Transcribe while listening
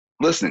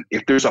listen,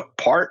 if there's a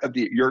part of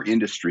your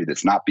industry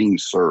that's not being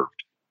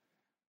served,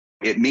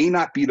 it may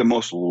not be the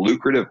most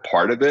lucrative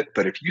part of it,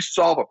 but if you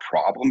solve a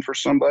problem for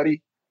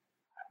somebody,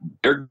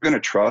 they're going to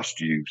trust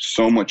you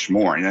so much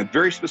more. And a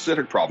very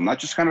specific problem, not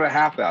just kind of a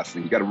half-assed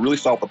thing. You got to really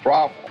solve the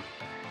problem.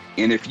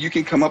 And if you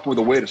can come up with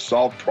a way to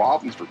solve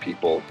problems for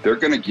people, they're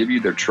going to give you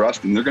their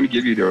trust and they're going to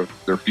give you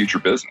their future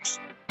business.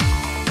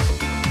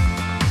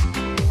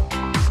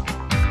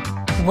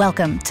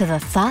 Welcome to the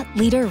Thought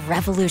Leader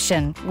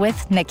Revolution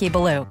with Nikki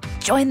Ballou.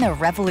 Join the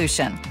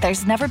revolution.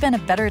 There's never been a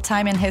better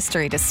time in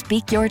history to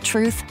speak your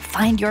truth,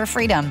 find your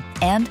freedom,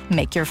 and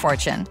make your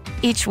fortune.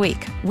 Each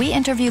week, we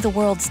interview the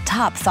world's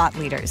top thought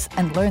leaders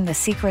and learn the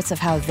secrets of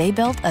how they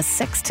built a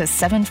 6 to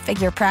 7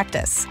 figure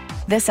practice.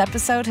 This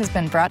episode has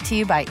been brought to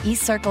you by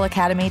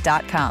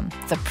eCircleAcademy.com,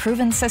 the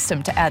proven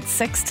system to add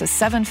 6 to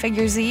 7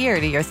 figures a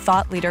year to your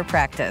thought leader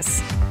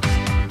practice.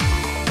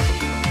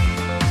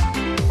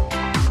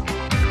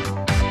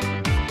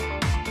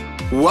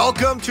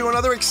 Welcome to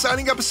another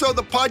exciting episode of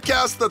the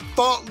podcast, The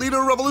Thought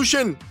Leader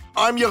Revolution.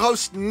 I'm your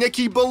host,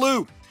 Nikki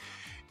Ballou.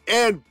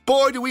 And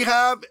boy, do we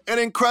have an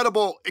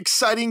incredible,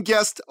 exciting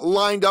guest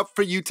lined up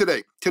for you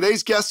today.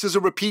 Today's guest is a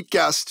repeat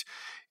guest,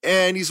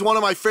 and he's one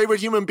of my favorite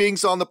human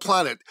beings on the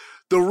planet.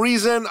 The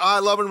reason I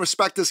love and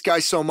respect this guy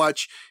so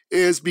much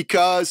is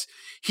because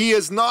he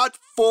is not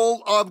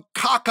full of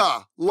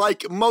caca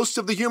like most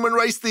of the human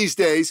race these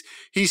days.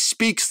 He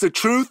speaks the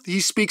truth.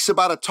 He speaks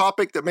about a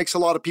topic that makes a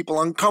lot of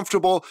people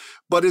uncomfortable,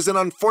 but is an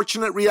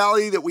unfortunate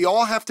reality that we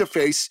all have to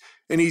face.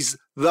 And he's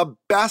the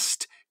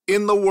best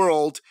in the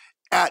world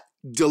at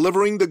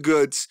delivering the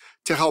goods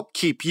to help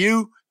keep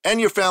you and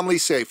your family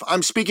safe.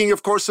 I'm speaking,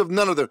 of course, of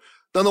none other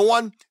than the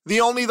one,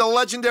 the only, the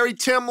legendary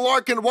Tim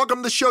Larkin. Welcome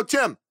to the show,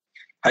 Tim.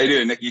 How you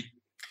doing, Nikki?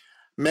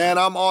 Man,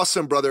 I'm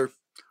awesome, brother.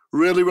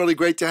 Really, really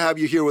great to have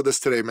you here with us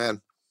today,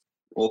 man.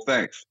 Well,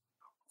 thanks.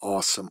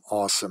 Awesome.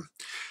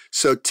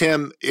 So,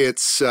 Tim,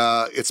 it's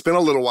been a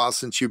little while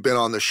since you've been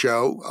on the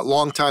show.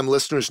 Longtime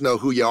listeners know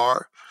who you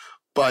are,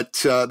 but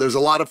there's a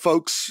lot of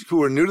folks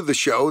who are new to the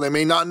show. They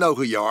may not know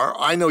who you are.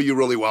 I know you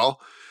really well,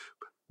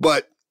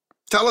 but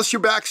tell us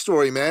your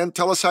backstory, man.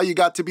 Tell us how you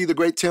got to be the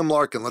great Tim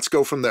Larkin. Let's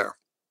go from there.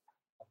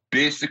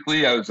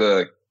 Basically, I was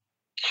a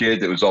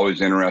kid that was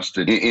always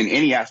interested in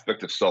any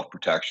aspect of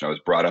self-protection. I was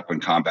brought up in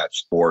combat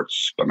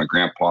sports by my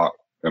grandpa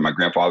and my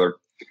grandfather.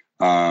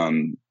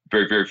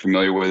 Very, very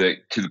familiar with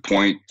it to the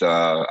point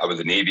I was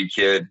a Navy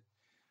kid.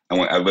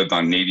 I lived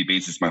on Navy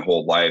bases my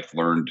whole life,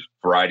 learned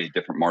a variety of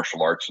different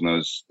martial arts in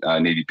those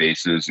Navy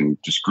bases, and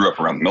just grew up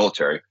around the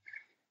military.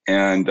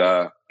 And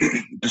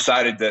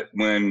decided that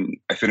when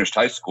I finished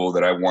high school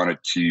that I wanted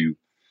to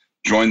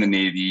join the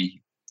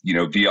Navy,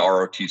 via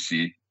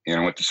ROTC. And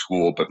I went to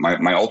school, but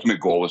my ultimate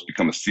goal was to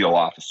become a SEAL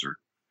officer.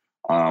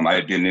 I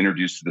had been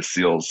introduced to the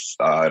SEALs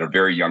at a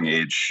very young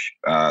age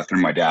through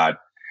my dad.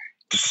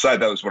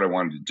 Decided that was what I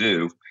wanted to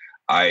do.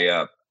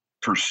 I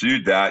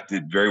pursued that,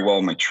 did very well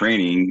in my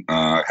training,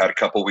 had a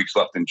couple of weeks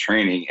left in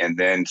training, and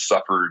then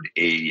suffered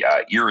a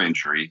ear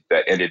injury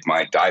that ended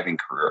my diving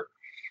career.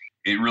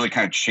 It really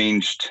kind of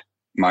changed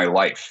my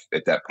life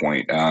at that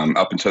point.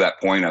 Up until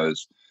that point, I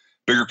was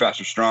bigger,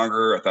 faster,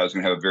 stronger. I thought I was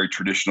going to have a very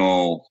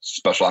traditional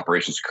special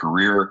operations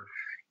career.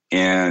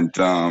 And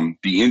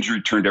the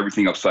injury turned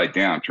everything upside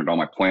down, turned all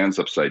my plans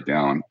upside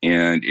down.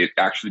 And it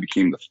actually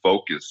became the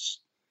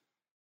focus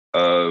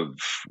of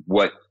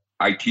what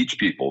I teach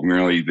people.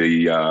 Merely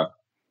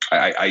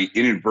I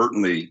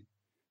inadvertently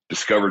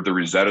discovered the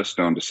Rosetta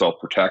Stone to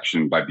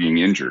self-protection by being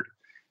injured.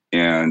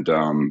 And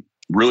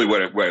really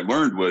what I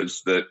learned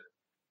was that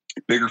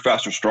bigger,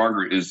 faster,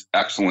 stronger is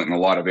excellent in a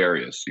lot of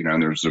areas,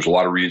 and there's a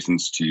lot of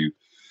reasons to,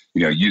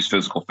 use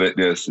physical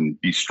fitness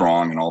and be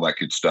strong and all that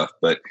good stuff.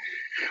 But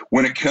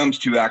when it comes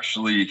to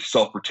actually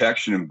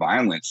self-protection and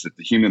violence, that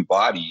the human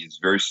body is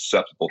very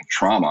susceptible to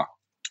trauma,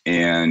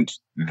 and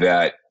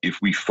that if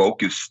we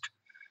focused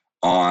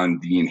on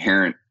the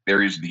inherent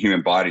areas of the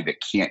human body that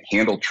can't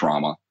handle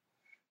trauma,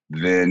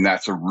 then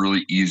that's a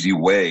really easy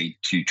way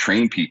to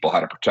train people how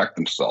to protect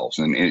themselves.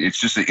 And it's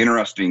just an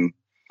interesting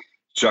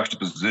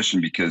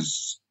juxtaposition,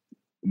 because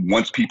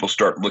once people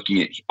start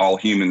looking at all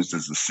humans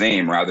as the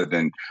same, rather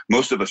than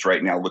most of us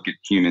right now look at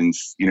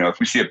humans, if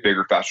we see a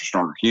bigger, faster,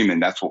 stronger human,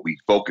 that's what we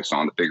focus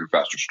on, the bigger,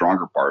 faster,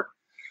 stronger part.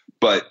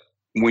 But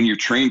when you're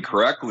trained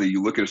correctly,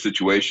 you look at a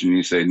situation and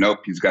you say, nope,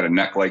 he's got a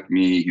neck like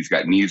me, he's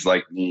got knees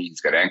like me,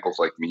 he's got ankles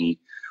like me.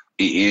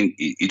 And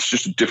it's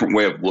just a different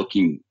way of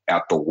looking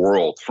at the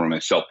world from a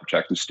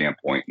self-protective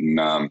standpoint.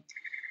 And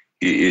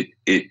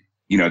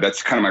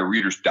that's kind of my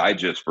Reader's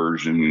Digest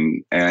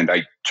version. And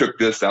I took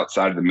this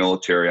outside of the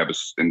military. I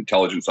was an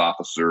intelligence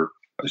officer.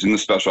 I was in the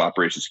special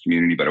operations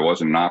community, but I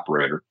wasn't an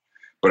operator.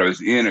 But I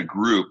was in a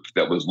group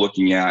that was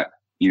looking at,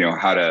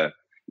 how to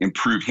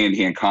improve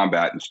hand-to-hand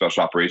combat in the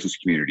special operations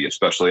community,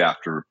 especially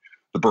after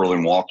the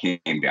Berlin Wall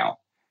came down.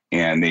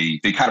 And they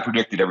kind of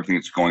predicted everything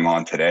that's going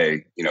on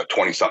today,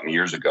 20-something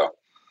years ago,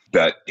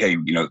 that, hey,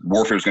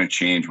 warfare is going to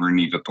change. We're going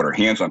to need to put our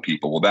hands on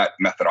people. Well, that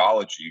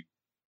methodology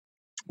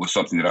was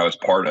something that I was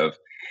part of,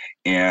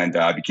 and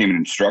I became an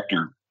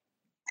instructor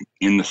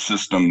in the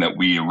system that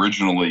we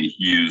originally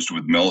used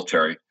with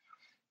military.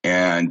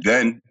 And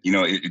then,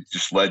 it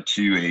just led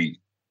to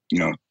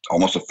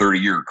almost a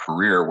 30-year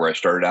career where I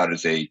started out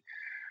as a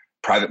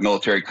private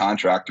military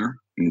contractor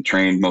and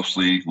trained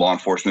mostly law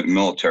enforcement and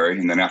military.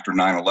 And then after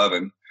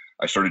 9/11,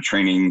 I started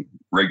training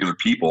regular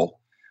people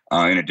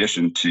in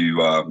addition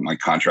to my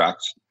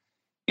contracts.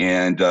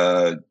 And,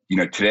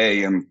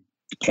 today I'm at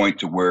the point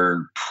to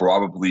where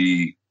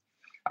probably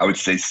I would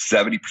say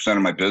 70%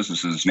 of my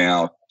business is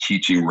now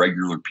teaching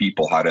regular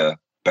people how to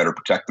better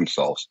protect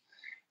themselves.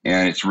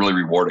 And it's really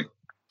rewarding.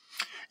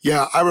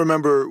 Yeah, I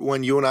remember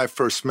when you and I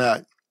first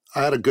met,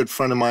 I had a good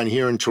friend of mine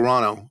here in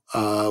Toronto,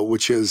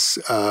 which is,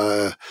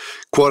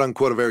 quote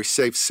unquote, a very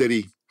safe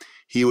city.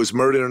 He was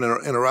murdered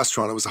in a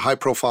restaurant. It was a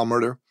high-profile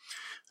murder.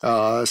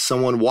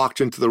 Someone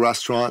walked into the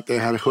restaurant. They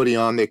had a hoodie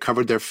on. They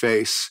covered their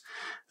face.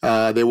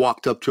 They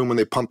walked up to him and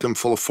they pumped him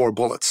full of 4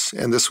 bullets.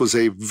 And this was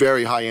a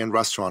very high-end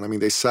restaurant. I mean,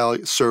 they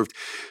served,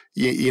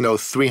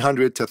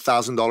 $300 to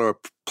 $1,000 a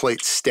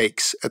plate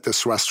steaks at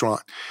this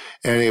restaurant.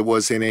 And it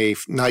was in a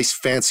nice,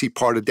 fancy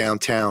part of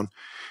downtown.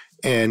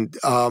 And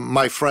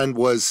my friend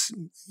was,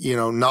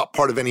 not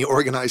part of any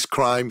organized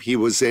crime. He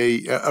was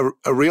a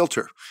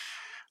realtor,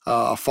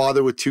 a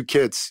father with 2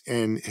 kids,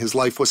 and his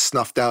life was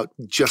snuffed out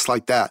just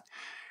like that.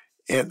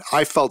 And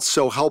I felt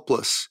so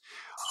helpless.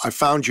 I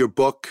found your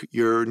book,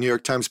 your New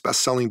York Times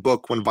bestselling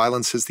book, When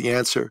Violence is the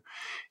Answer.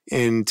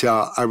 And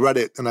I read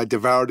it and I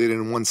devoured it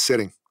in one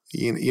sitting,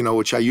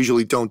 which I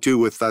usually don't do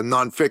with a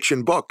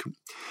nonfiction book.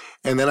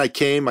 And then I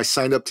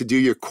signed up to do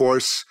your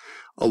course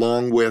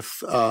along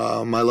with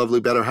my lovely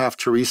better half,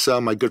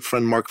 Teresa, my good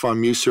friend, Mark Von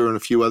Musser, and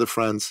a few other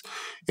friends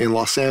in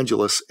Los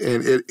Angeles.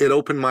 And it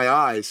opened my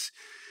eyes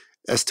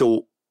as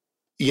to,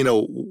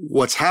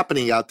 what's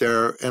happening out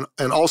there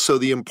and also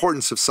the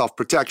importance of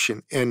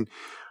self-protection. And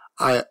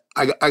I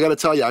got to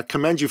tell you, I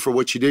commend you for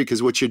what you do,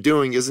 because what you're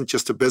doing isn't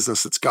just a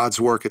business. It's God's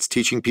work. It's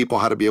teaching people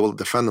how to be able to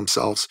defend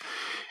themselves.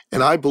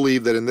 And I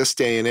believe that in this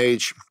day and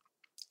age,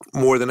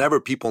 more than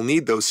ever, people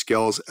need those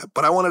skills.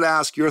 But I wanted to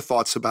ask your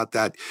thoughts about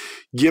that.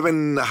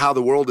 Given how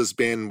the world has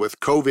been with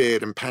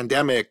COVID and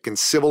pandemic and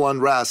civil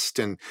unrest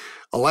and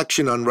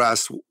election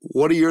unrest,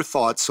 what are your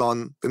thoughts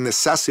on the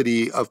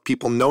necessity of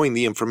people knowing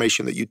the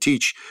information that you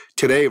teach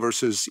today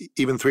versus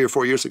even 3 or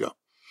 4 years ago?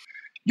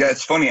 Yeah,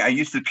 it's funny.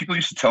 People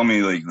used to tell me,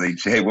 they'd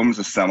say, hey, when was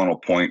the seminal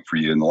point for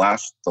you? And the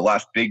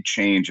last big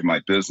change in my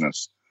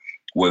business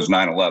was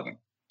 9/11.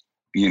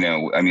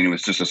 It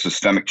was just a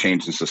systemic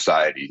change in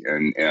society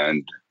and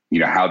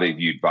how they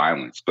viewed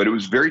violence. But it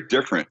was very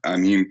different.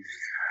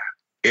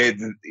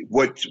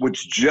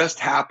 What's just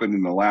happened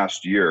in the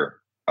last year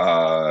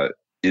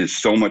is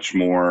so much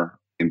more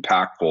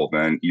impactful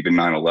than even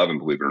 9/11,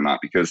 believe it or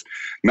not, because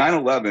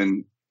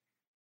 9/11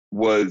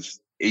 was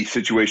a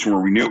situation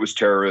where we knew it was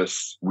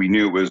terrorists. We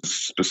knew it was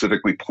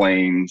specifically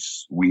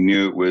planes. We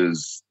knew it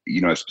was,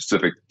 a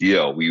specific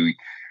deal.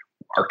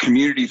 Our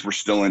communities were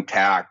still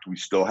intact. We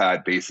still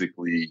had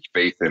basically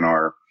faith in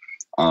our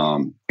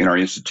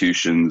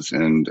institutions,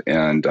 and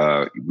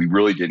we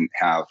really didn't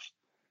have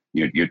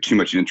too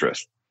much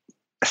interest.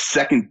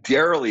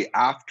 Secondarily,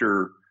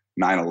 after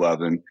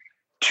 9/11,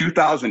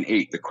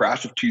 2008, the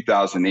crash of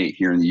 2008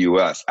 here in the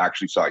U.S.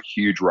 actually saw a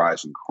huge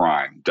rise in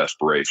crime,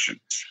 desperation.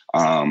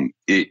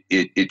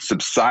 It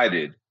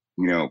subsided,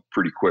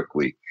 pretty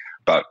quickly.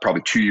 About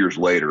probably 2 years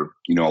later,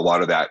 a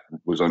lot of that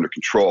was under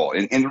control.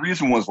 And the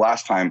reason was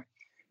last time,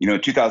 in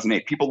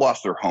 2008, people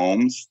lost their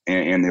homes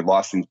and they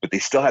lost things, but they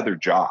still had their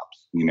jobs.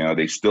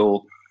 They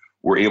still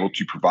were able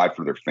to provide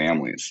for their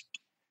families.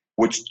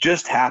 What's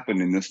just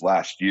happened in this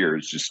last year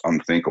is just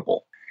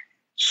unthinkable.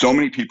 So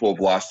many people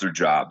have lost their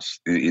jobs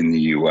in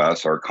the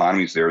U.S. Our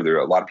economy's there.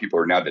 A lot of people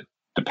are now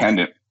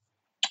dependent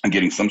on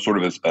getting some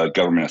sort of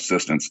government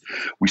assistance.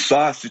 We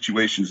saw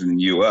situations in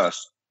the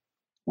U.S.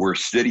 where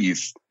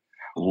cities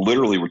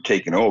literally were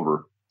taken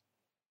over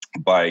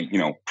by,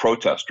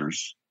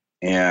 protesters,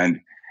 and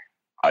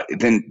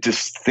then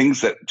just things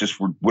that just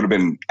would have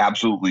been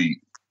absolutely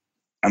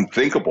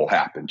unthinkable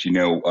happened.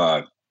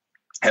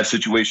 Had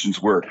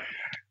situations where,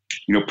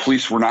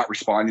 police were not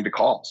responding to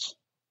calls.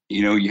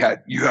 You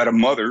had a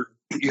mother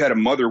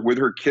with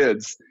her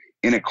kids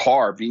in a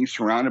car being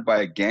surrounded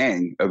by a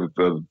gang of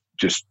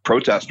just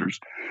protesters,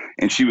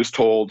 and she was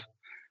told,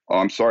 "Oh,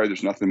 I'm sorry,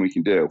 there's nothing we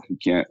can do.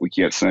 We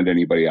can't send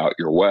anybody out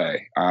your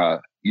way."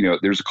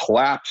 There's a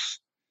collapse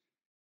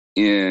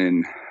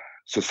in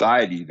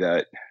society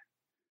that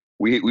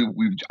we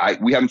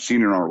haven't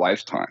seen in our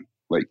lifetime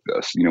like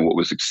this. What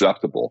was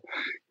acceptable,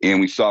 and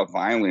we saw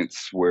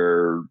violence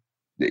where,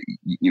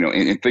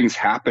 and things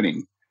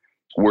happening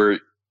where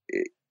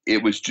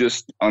it was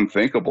just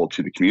unthinkable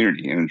to the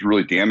community, and it was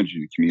really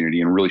damaging the community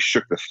and really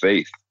shook the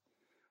faith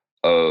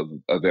of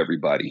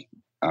everybody,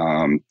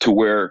 to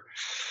where,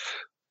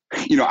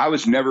 I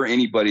was never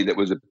anybody that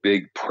was a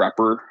big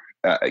prepper,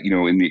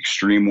 in the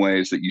extreme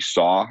ways that you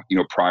saw,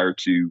 prior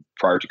to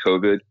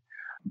COVID.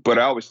 But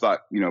I always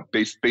thought,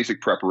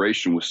 basic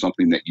preparation was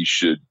something that you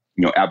should,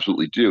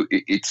 absolutely do.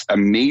 It's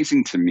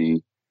amazing to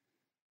me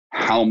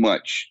how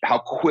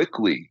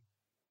quickly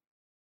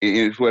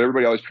it's what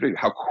everybody always predicted,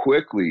 how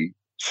quickly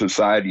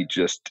society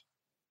just,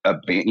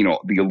 the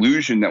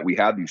illusion that we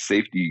have these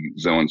safety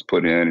zones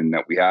put in and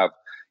that we have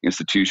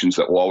institutions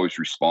that will always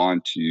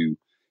respond to,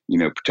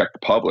 protect the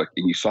public.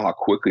 And you saw how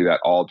quickly that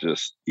all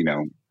just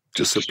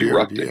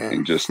erupted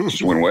and just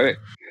went away.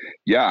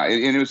 Yeah.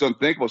 And it was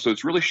unthinkable. So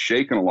it's really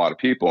shaken a lot of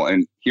people.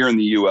 And here in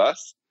the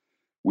U.S.,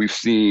 we've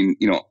seen,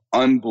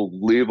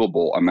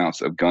 unbelievable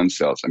amounts of gun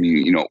sales. I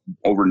mean,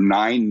 over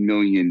 9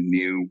 million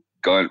new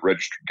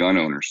registered gun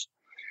owners.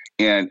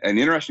 And an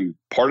interesting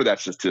part of that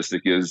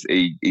statistic is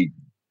a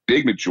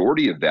big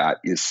majority of that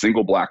is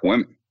single Black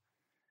women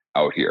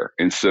out here.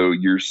 And so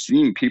you're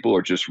seeing people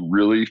are just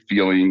really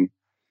feeling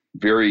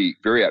very,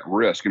 very at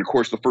risk. And of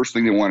course, the first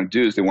thing they want to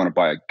do is they want to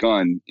buy a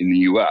gun in the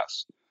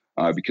U.S.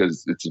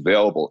 Because it's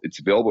available. It's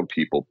available to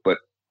people. But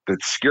the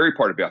scary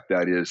part about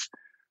that is,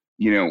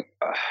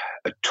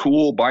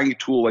 buying a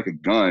tool like a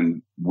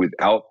gun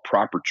without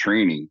proper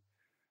training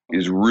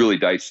is really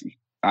dicey.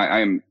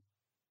 I'm,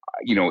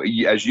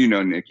 as you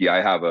know, Nikki,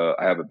 I have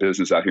a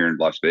business out here in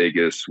Las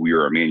Vegas. We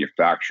are a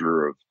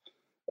manufacturer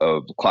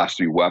of Class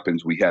 3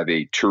 weapons. We have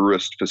a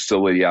tourist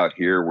facility out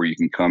here where you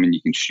can come and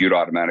you can shoot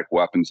automatic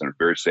weapons in a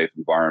very safe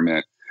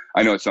environment.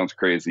 I know it sounds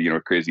crazy,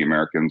 crazy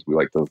Americans. We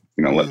like to,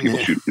 let people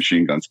shoot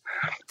machine guns,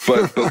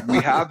 but we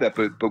have that.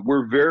 But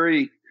we're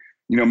very,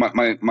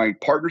 my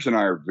partners and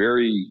I are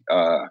very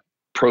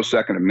pro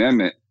Second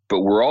Amendment,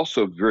 but we're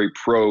also very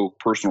pro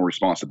personal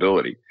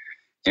responsibility.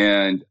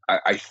 And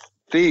I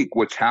think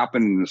what's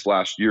happened in this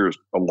last year is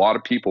a lot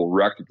of people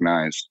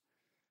recognized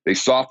they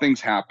saw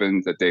things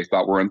happen that they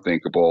thought were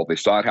unthinkable. They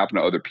saw it happen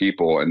to other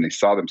people, and they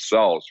saw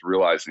themselves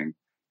realizing,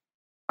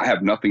 I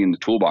have nothing in the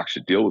toolbox to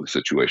deal with a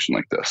situation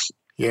like this.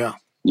 Yeah.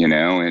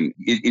 And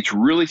it's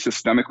really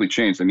systemically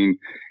changed. I mean,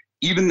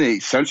 even the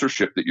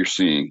censorship that you're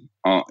seeing,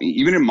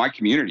 even in my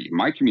community,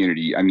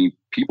 I mean,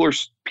 people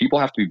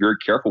have to be very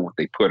careful what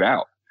they put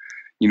out.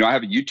 I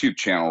have a YouTube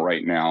channel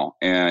right now,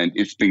 and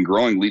it's been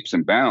growing leaps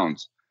and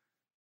bounds,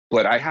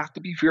 but I have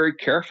to be very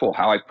careful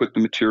how I put the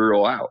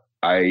material out.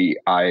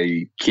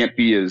 I can't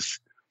be as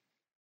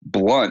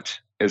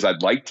blunt as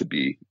I'd like to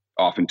be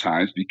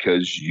oftentimes,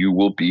 because you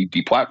will be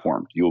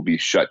deplatformed. You will be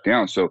shut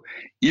down. So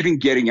even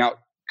getting out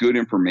good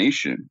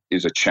information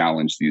is a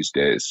challenge these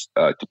days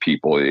to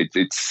people.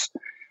 It's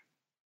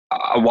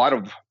a lot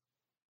of,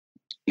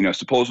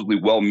 supposedly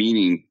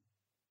well-meaning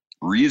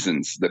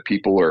reasons that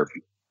people are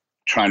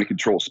trying to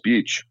control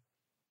speech.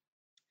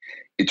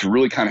 It's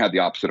really kind of had the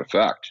opposite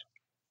effect.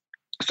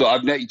 So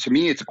to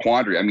me, it's a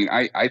quandary. I mean,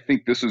 I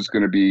think this is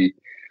going to be,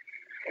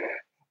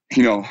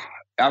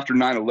 after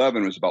 9/11,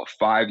 it was about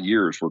 5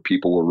 years where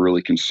people were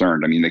really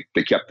concerned. I mean,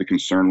 they kept the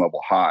concern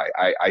level high.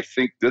 I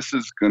think this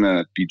is going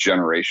to be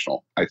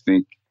generational. I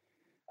think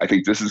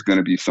this is going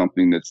to be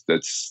something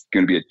that's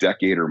going to be a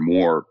decade or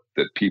more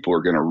that people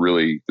are going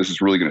to this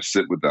is really going to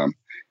sit with them.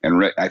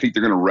 And I think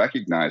they're going to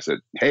recognize that,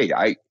 hey,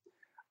 I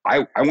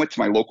went to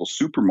my local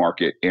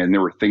supermarket and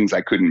there were things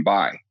I couldn't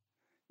buy.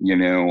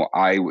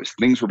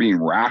 Things were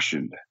being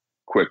rationed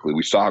quickly.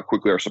 We saw how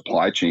quickly our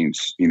supply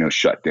chains,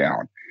 shut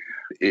down.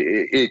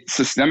 It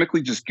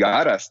systemically just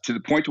got us to the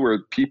point where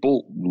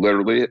people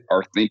literally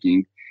are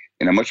thinking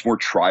in a much more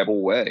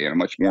tribal way, and a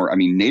much more,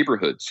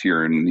 neighborhoods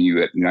here in the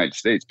United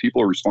States,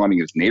 people are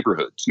responding as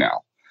neighborhoods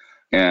now.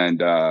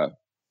 And,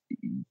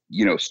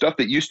 stuff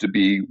that used to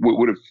be,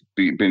 would have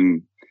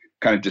been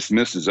kind of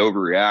dismissed as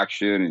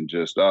overreaction and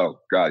just, oh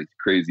God,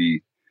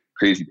 crazy,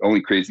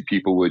 only crazy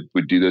people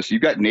would do this.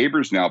 You've got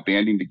neighbors now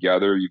banding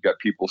together. You've got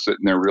people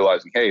sitting there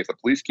realizing, hey, if the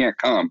police can't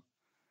come,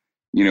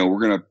 we're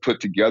going to put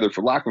together,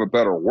 for lack of a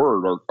better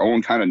word, our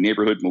own kind of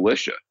neighborhood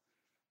militia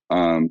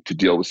to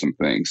deal with some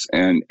things.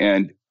 And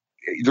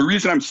the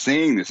reason I'm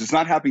saying this, it's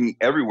not happening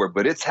everywhere,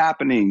 but it's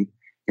happening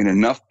in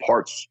enough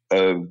parts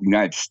of the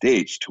United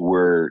States to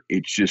where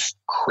it's just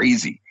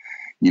crazy,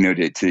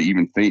 to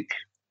even think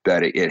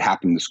that it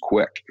happened this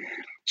quick.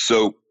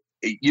 So,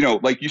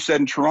 like you said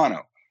in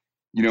Toronto,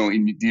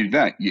 in the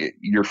event,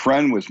 your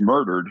friend was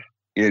murdered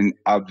in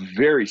a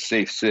very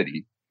safe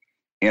city,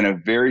 in a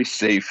very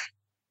safe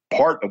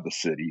part of the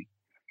city.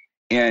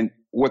 And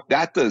what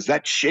that does,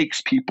 that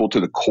shakes people to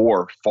the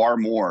core far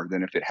more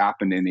than if it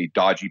happened in a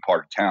dodgy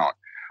part of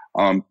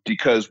town.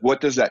 Because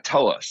what does that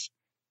tell us?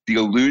 The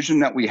illusion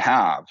that we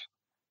have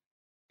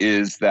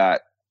is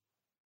that,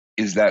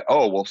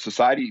 oh, well,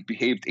 society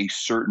behaved a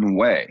certain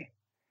way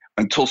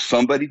until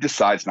somebody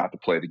decides not to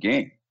play the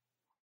game.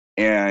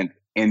 And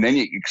then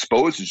it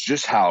exposes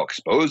just how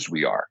exposed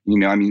we are.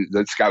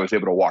 This guy was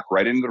able to walk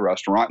right into the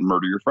restaurant and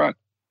murder your friend.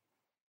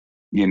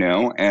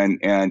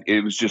 And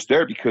it was just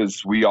there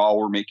because we all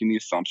were making the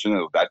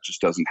assumption that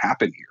just doesn't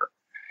happen here.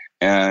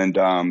 And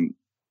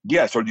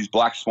so are these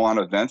black swan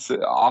events?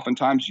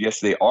 Oftentimes, yes,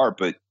 they are.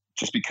 But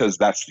just because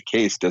that's the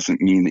case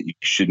doesn't mean that you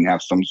shouldn't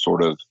have some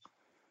sort of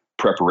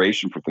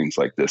preparation for things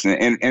like this.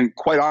 And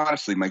quite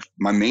honestly,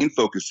 my main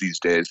focus these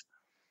days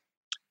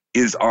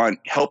is on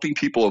helping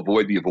people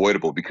avoid the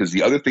avoidable, because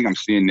the other thing I'm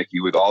seeing,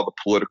 Nikki, with all the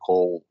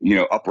political,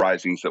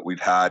 uprisings that we've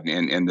had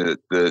and the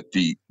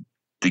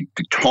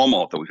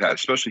tumult that we've had,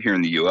 especially here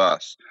in the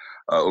U.S.,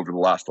 over the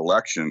last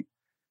election,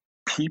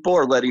 people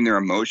are letting their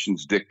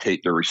emotions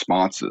dictate their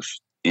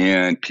responses,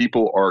 and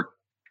people are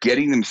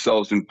getting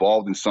themselves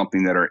involved in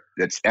something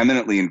that's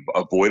eminently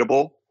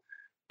avoidable,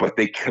 but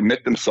they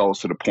commit themselves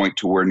to the point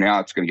to where now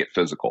it's going to get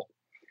physical.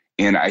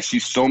 And I see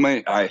so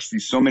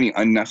many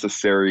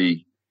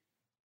unnecessary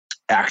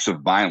acts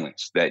of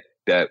violence that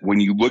when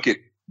you look at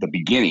the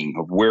beginning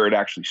of where it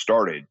actually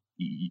started,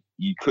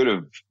 you could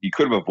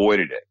have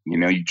avoided it.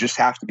 You just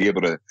have to be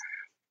able to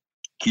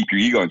keep your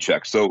ego in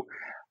check. So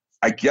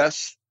I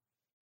guess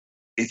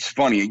it's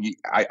funny.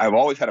 I've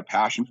always had a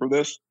passion for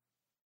this.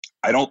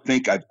 I don't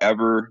think I've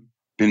ever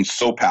been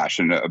so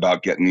passionate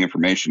about getting the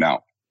information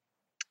out,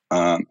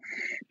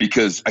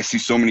 because I see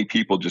so many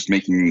people just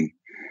making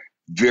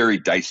very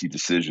dicey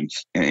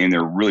decisions, and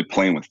they're really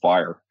playing with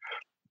fire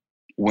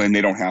when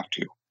they don't have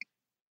to.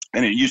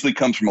 And it usually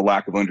comes from a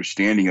lack of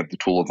understanding of the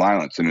tool of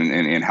violence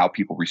and how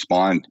people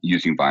respond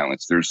using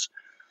violence.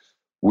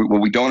 What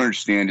we don't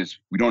understand is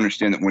we don't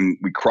understand that when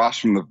we cross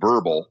from the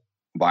verbal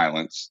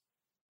violence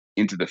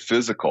into the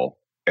physical,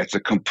 it's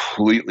a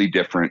completely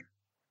different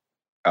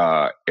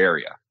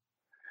area.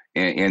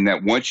 And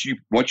that once you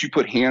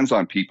put hands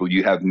on people,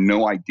 you have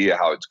no idea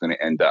how it's going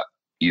to end up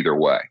either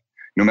way.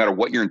 No matter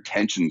what your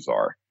intentions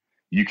are,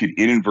 you could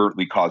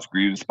inadvertently cause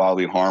grievous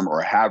bodily harm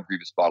or have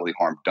grievous bodily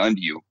harm done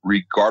to you,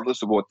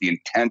 regardless of what the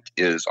intent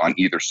is on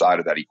either side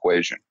of that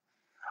equation.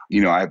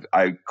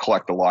 I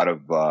collect a lot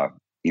of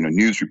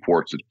news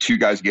reports of two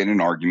guys getting in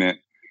an argument.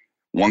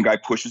 One guy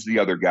pushes the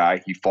other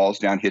guy. He falls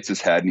down, hits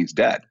his head, and he's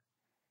dead.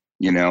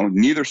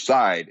 Neither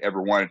side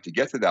ever wanted to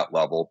get to that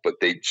level, but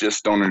they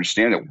just don't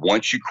understand that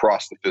once you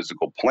cross the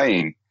physical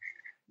plane,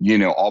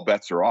 all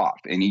bets are off.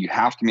 And you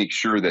have to make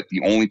sure that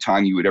the only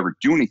time you would ever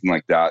do anything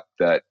like that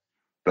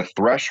the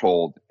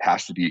threshold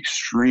has to be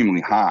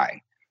extremely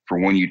high for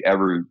when you'd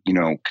ever,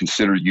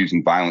 consider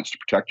using violence to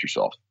protect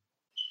yourself.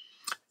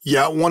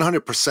 Yeah,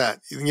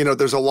 100%.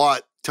 There's a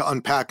lot to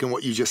unpack in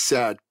what you just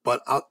said,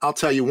 but I'll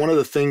tell you, one of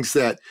the things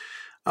that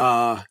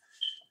I'm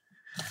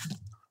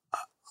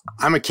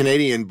a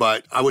Canadian,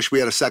 but I wish we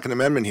had a Second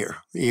Amendment here.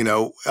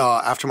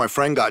 After my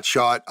friend got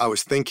shot, I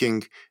was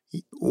thinking,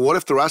 what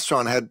if the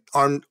restaurant had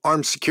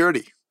armed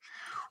security?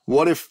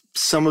 What if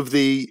some of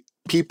the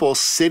people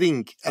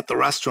sitting at the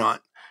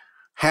restaurant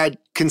had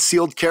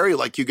concealed carry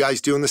like you guys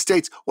do in the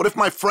States? What if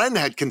my friend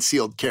had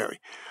concealed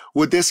carry?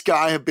 Would this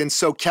guy have been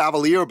so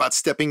cavalier about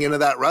stepping into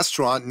that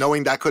restaurant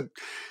knowing that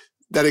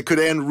it could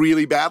end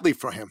really badly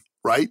for him,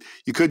 right?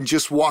 You couldn't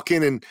just walk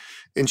in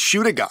and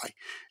shoot a guy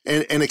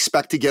and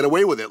expect to get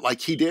away with it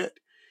like he did.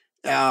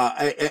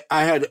 I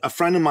had a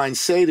friend of mine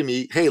say to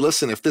me, hey,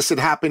 listen, if this had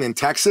happened in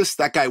Texas,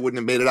 that guy wouldn't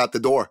have made it out the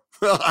door.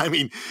 I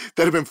mean,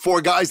 there'd have been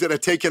 4 guys that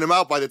had taken him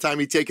out by the time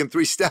he'd taken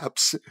 3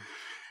 steps.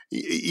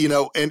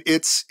 And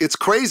it's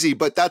crazy,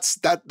 but that's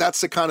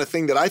the kind of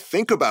thing that I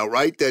think about,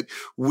 right? That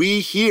we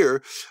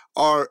here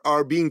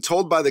are being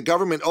told by the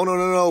government, oh,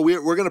 no,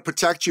 we're going to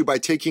protect you by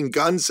taking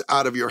guns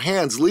out of your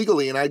hands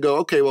legally. And I go,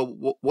 okay, well,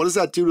 what does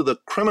that do to the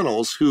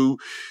criminals who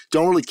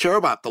don't really care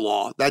about the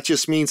law? That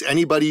just means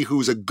anybody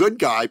who's a good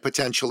guy,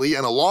 potentially,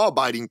 and a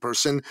law-abiding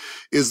person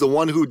is the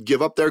one who'd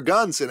give up their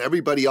guns and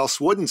everybody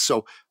else wouldn't.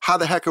 So how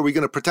the heck are we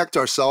going to protect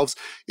ourselves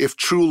if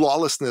true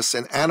lawlessness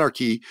and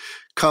anarchy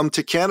come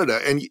to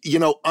Canada? And,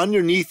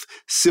 underneath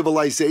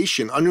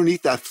civilization,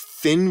 underneath that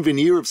thin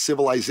veneer of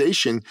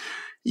civilization,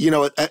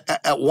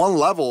 at one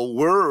level,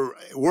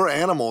 we're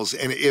animals.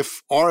 And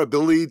if our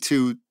ability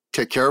to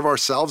take care of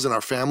ourselves and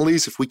our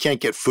families, if we can't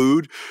get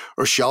food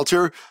or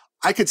shelter,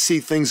 I could see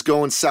things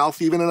going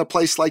south even in a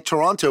place like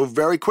Toronto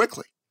very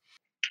quickly.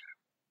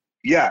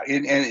 Yeah.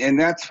 And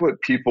that's what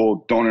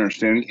people don't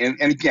understand.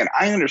 And again,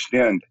 I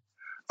understand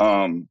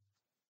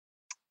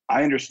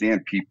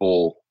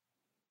people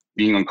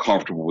being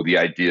uncomfortable with the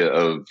idea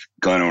of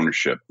gun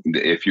ownership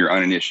if you're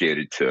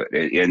uninitiated to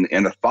it.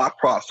 And the thought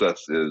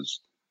process is,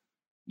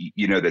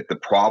 that the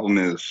problem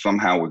is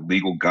somehow with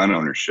legal gun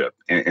ownership.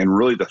 And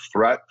really the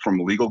threat from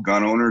legal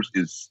gun owners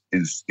is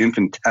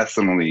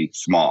infinitesimally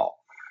small.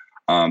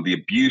 The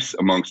abuse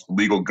amongst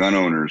legal gun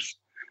owners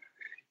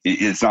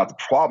is not the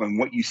problem.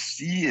 What you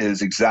see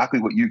is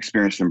exactly what you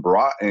experienced in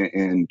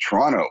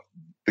Toronto.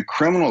 The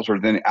criminals are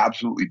then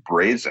absolutely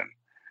brazen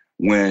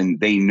when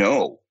they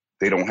know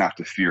they don't have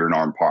to fear an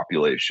armed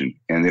population,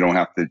 and they don't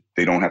have to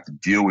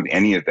deal with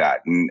any of that.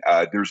 And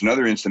there's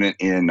another incident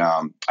in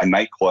a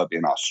nightclub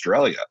in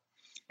Australia,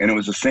 and it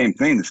was the same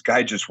thing. This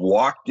guy just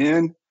walked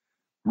in,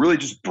 really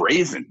just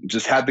brazen,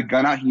 just had the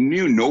gun out. He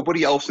knew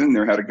nobody else in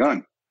there had a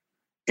gun,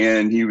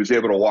 and he was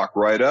able to walk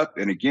right up.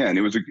 And again,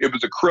 it was a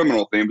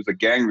criminal thing, it was a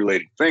gang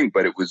related thing,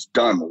 but it was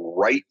done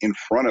right in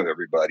front of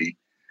everybody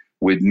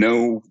with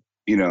no,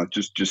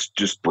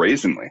 just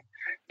brazenly.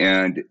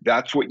 And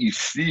that's what you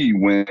see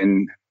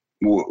when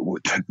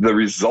the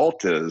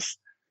result is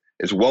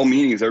as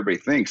well-meaning as everybody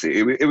thinks.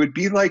 It would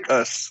be like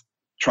us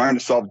trying to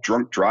solve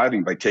drunk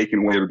driving by taking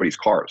away everybody's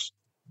cars.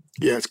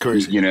 Yeah, it's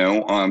crazy. You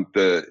need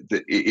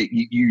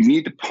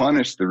to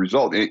punish the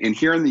result. And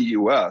here in the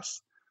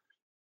U.S.,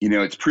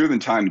 it's proven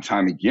time and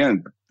time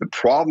again. The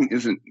problem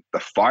isn't the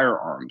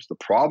firearms. The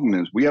problem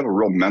is we have a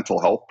real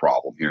mental health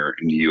problem here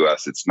in the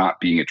U.S. It's not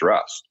being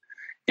addressed.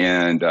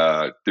 And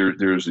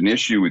there's an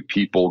issue with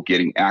people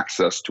getting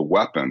access to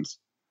weapons,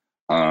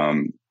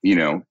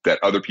 that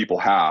other people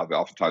have,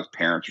 oftentimes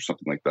parents or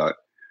something like that,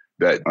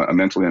 that a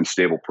mentally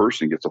unstable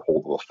person gets a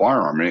hold of a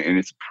firearm. And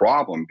it's a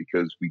problem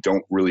because we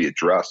don't really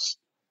address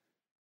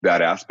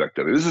that aspect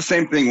of it. It was the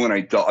same thing when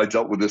I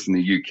dealt with this in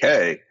the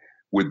UK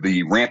with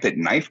the rampant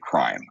knife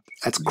crime.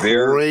 That's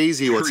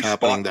crazy what's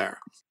happening there.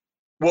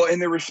 Well,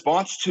 and the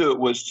response to it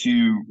was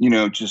to,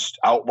 just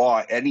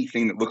outlaw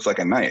anything that looks like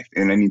a knife.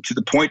 And I mean, to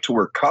the point to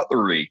where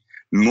cutlery,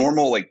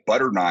 normal like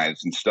butter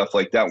knives and stuff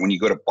like that, when you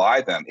go to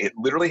buy them, it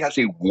literally has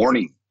a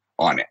warning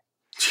on it,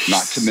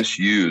 not to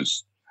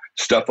misuse,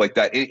 stuff like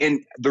that.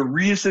 And the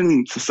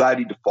reason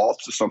society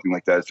defaults to something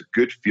like that is a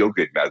good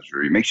feel-good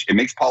measure. It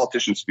makes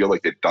politicians feel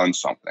like they've done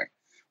something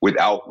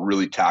without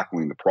really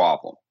tackling the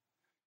problem,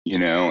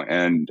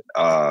 and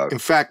in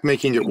fact,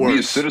 making it worse. We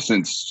as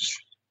citizens,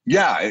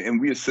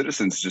 and we as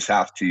citizens just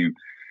have to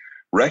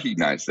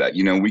recognize that,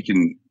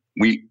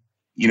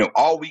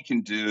 all we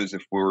can do is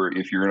if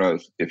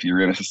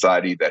you're in a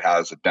society that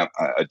has a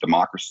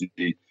democracy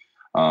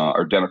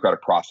or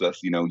democratic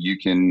process, you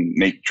can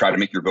try to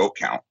make your vote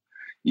count,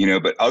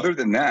 but other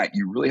than that,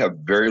 you really have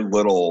very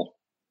little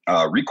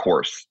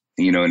recourse,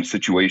 in a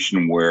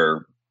situation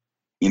where,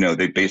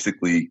 they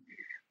basically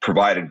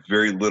provided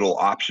very little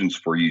options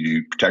for you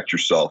to protect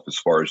yourself as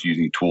far as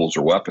using tools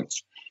or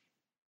weapons.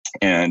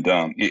 And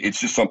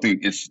it's just something.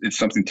 It's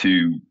something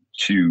to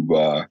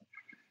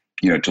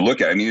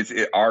look at. I mean, with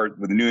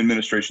the new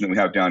administration that we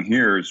have down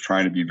here is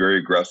trying to be very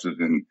aggressive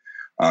and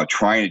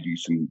trying to do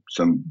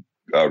some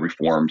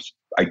reforms.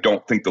 I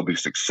don't think they'll be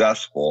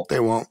successful. They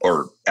won't,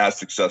 or as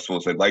successful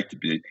as they'd like to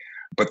be.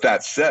 But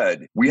that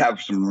said, we have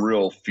some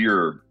real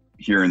fear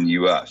here in the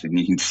U.S., and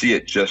you can see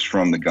it just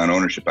from the gun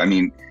ownership. I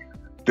mean,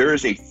 there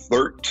is a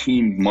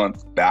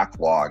 13-month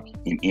backlog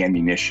in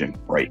ammunition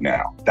right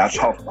now. That's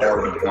how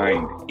far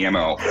behind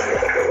ammo is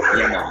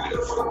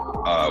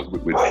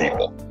with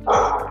people.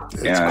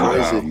 It's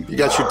crazy. You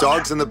got your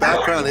dogs in the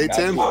background,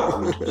 Tim?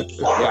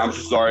 Yeah, I'm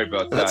sorry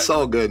about that. That's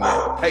all good,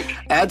 man. Hey,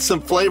 add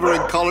some flavor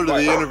and color to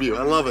the interview.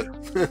 I love it.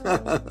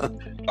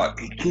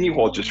 Can you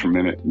hold just for a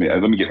minute? Let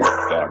me get my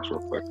dogs real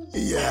quick.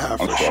 Yeah,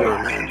 for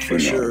sure, man. For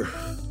sure.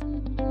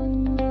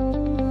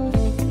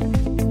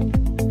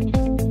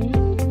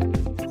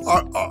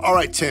 All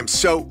right, Tim.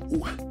 So,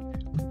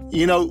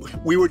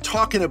 we were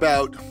talking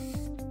about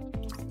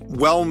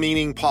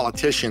well-meaning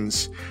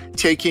politicians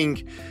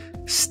taking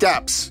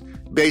steps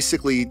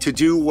basically to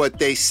do what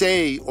they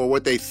say or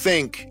what they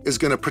think is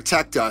going to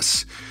protect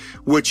us,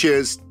 which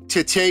is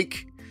to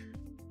take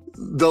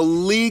the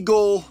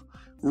legal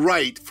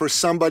right for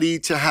somebody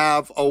to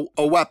have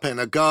a weapon,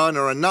 a gun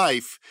or a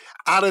knife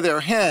out of their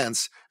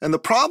hands. And the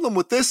problem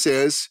with this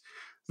is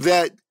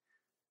that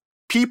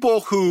people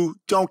who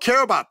don't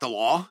care about the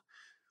law,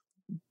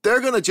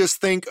 they're going to just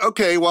think,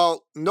 okay,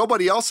 well,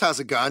 nobody else has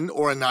a gun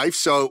or a knife,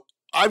 so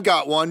I've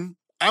got one.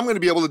 I'm going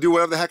to be able to do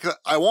whatever the heck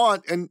I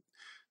want, and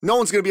no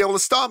one's going to be able to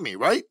stop me,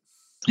 right?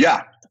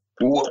 Yeah.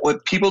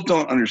 What people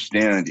don't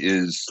understand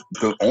is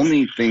the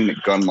only thing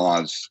that gun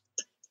laws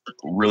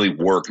really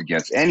work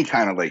against, any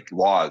kind of like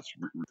laws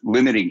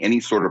limiting any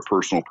sort of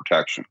personal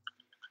protection,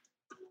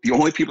 the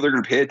only people that are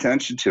going to pay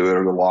attention to it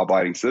are the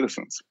law-abiding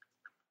citizens.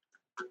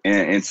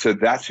 And so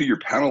that's who you're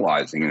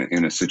penalizing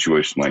in a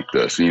situation like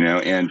this,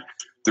 and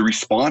the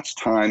response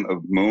time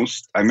of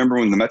I remember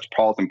when the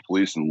Metropolitan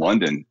Police in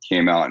London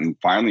came out and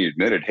finally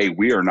admitted, hey,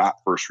 we are not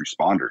first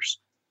responders.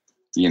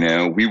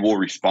 We will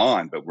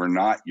respond, but we're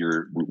not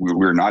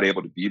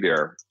able to be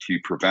there to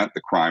prevent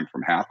the crime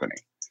from happening.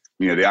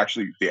 They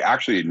actually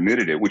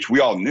admitted it, which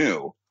we all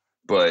knew,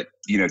 but,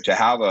 to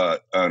have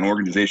an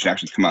organization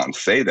actually come out and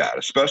say that,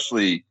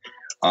 especially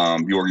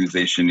the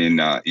organization in,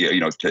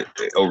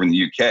 over in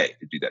the UK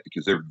to do that,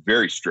 because they're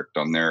very strict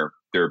on their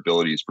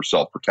abilities for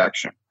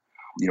self-protection,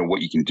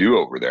 what you can do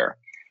over there.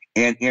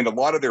 And a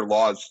lot of their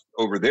laws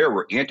over there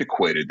were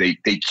antiquated. They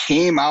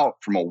came out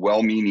from a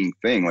well-meaning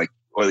thing. Like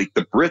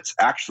the Brits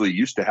actually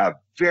used to have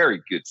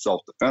very good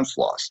self-defense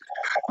laws.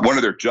 One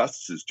of their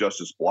justices,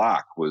 Justice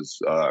Black, was,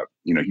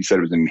 he said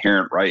it was an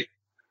inherent right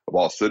of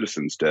all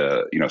citizens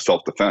to,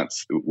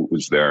 self-defense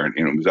was there. And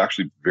it was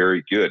actually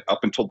very good up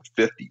until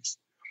the 50s.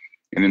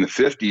 And in the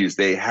 50s,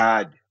 they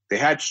had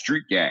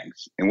street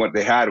gangs. And what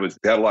they had was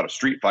a lot of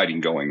street fighting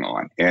going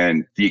on.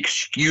 And the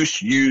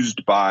excuse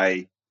used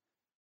by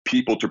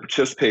people to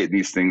participate in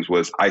these things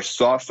was, I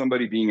saw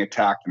somebody being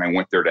attacked and I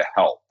went there to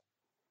help.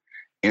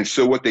 And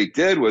so what they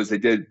did was they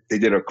did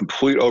a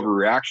complete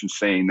overreaction,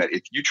 saying that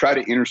if you try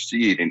to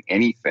intercede in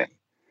anything,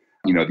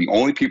 the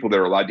only people that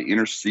are allowed to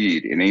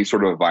intercede in any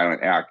sort of a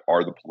violent act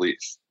are the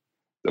police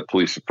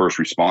first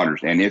responders.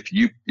 And if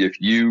you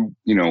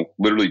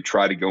literally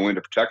try to go in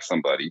to protect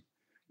somebody,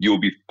 you will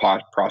be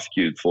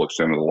prosecuted to the full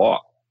extent of the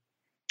law.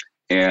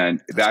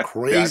 And that's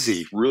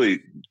crazy. That's really,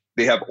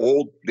 they have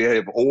old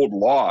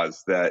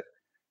laws that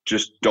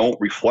just don't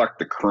reflect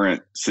the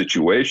current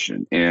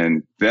situation.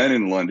 And then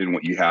in London,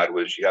 what you had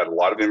a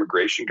lot of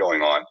immigration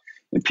going on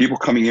and people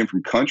coming in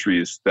from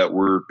countries that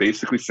were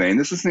basically saying,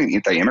 this isn't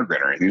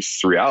anti-immigrant or anything, this is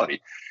the reality.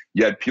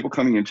 You had people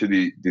coming into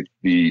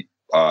the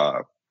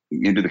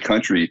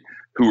country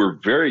who were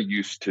very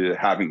used to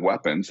having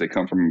weapons. They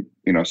come from,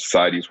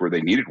 societies where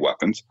they needed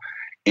weapons.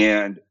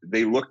 And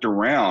they looked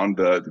around,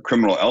 the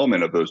criminal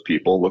element of those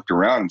people looked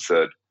around and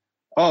said,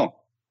 oh,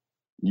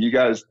 you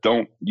guys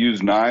don't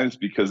use knives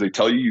because they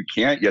tell you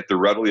can't, yet they're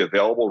readily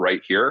available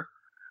right here,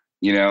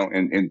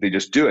 and they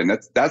just do it. And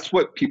that's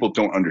what people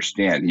don't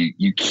understand.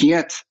 You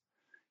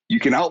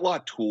can outlaw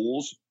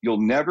tools. You'll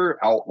never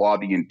outlaw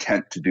the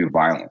intent to do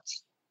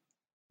violence,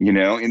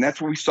 and that's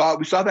what we saw.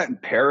 We saw that in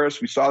Paris.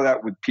 We saw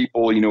that with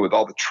people, with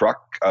all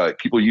the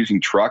people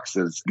using trucks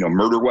as,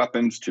 murder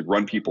weapons to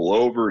run people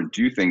over and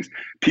do things.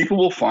 People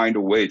will find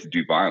a way to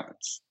do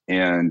violence.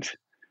 And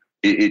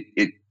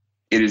it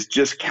is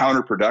just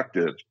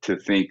counterproductive to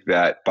think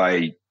that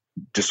by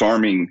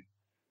disarming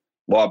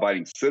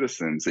law-abiding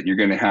citizens that you're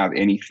going to have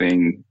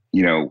anything,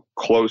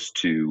 close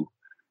to,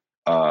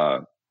 a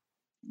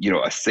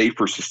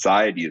safer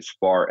society as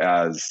far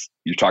as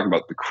you're talking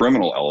about the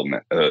criminal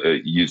element,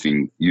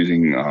 using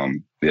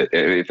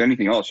if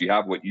anything else, you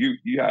have what you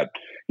had,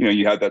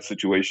 you had that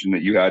situation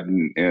that you had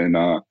in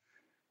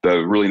the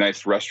really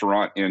nice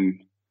restaurant in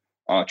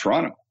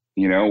Toronto.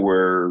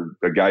 Where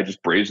a guy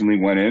just brazenly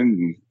went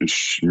in and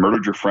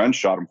murdered your friend,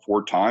 shot him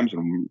 4 times,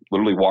 and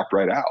literally walked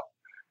right out,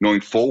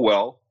 knowing full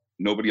well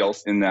nobody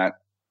else in that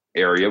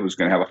area was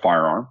going to have a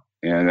firearm,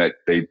 and that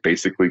they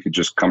basically could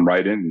just come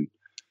right in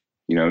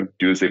and,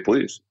 do as they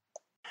please.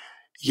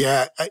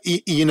 Yeah.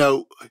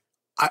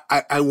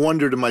 I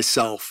wonder to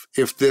myself,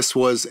 if this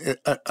was in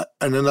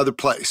another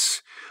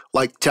place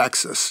like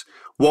Texas,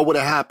 what would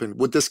have happened?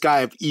 Would this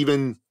guy have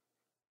even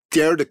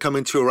dared to come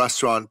into a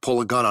restaurant and pull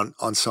a gun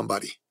on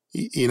somebody?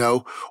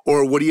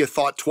 Or would he have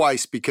thought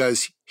twice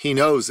because he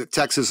knows that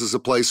Texas is a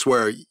place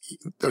where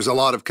there's a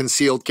lot of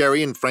concealed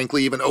carry and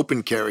frankly, even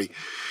open carry.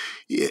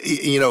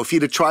 If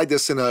he'd have tried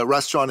this in a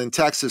restaurant in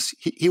Texas,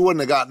 he wouldn't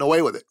have gotten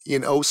away with it.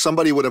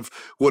 Somebody would have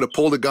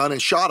pulled a gun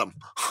and shot him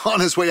on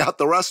his way out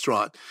the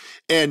restaurant.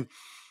 And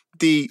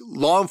the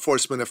law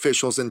enforcement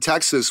officials in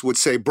Texas would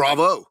say,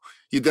 bravo,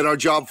 you did our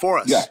job for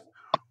us. Yeah.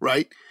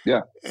 Right?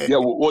 Yeah. Yeah.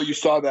 Well, you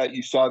saw that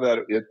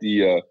at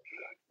the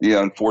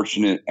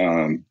unfortunate,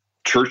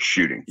 church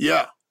shooting.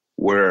 Yeah.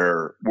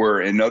 Where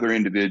another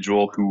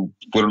individual who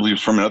literally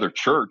was from another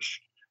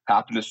church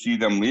happened to see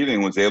them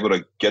leaving, was able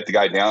to get the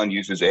guy down,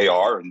 use his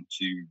AR, and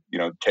to,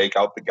 take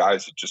out the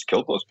guys that just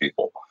killed those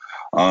people.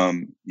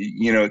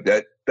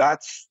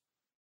 That's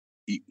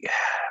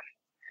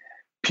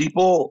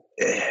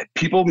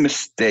people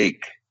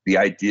mistake the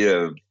idea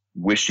of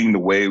wishing the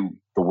way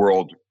the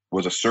world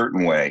was a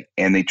certain way,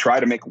 and they try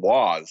to make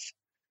laws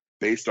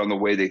based on the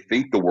way they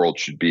think the world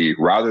should be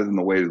rather than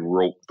the way the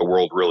world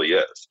really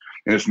is.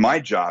 And it's my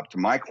job to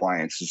my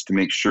clients is to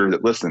make sure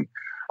that, listen,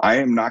 I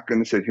am not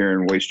going to sit here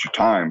and waste your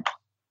time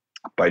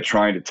by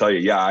trying to tell you,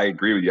 yeah, I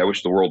agree with you, I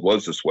wish the world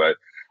was this way.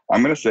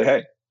 I'm going to say,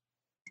 hey,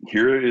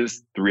 here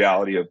is the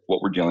reality of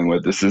what we're dealing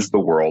with. This is the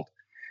world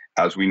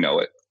as we know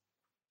it.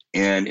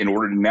 And in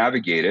order to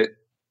navigate it,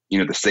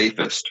 the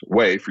safest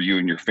way for you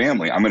and your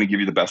family, I'm going to give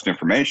you the best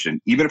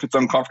information. Even if it's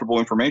uncomfortable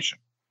information,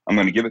 I'm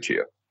going to give it to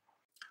you.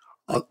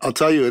 I'll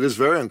tell you, it is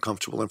very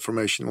uncomfortable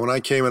information. When I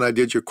came and I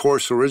did your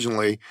course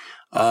originally,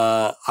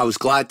 I was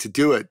glad to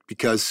do it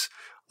because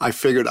I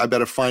figured I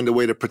better find a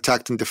way to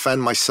protect and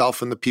defend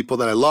myself and the people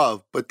that I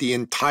love. But the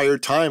entire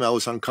time I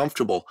was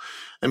uncomfortable.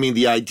 I mean,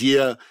 the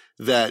idea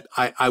that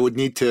I would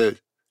need to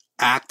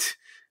act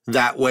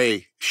that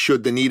way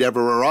should the need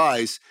ever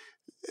arise,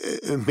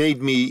 it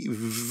made me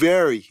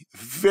very,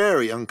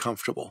 very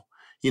uncomfortable.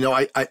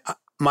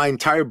 My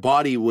entire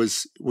body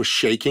was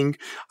shaking.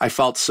 I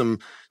felt some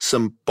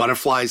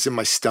butterflies in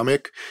my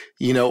stomach.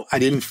 I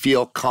didn't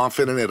feel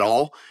confident at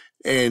all.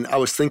 And I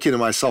was thinking to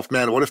myself,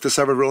 man, what if this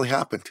ever really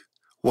happened?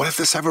 What if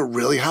this ever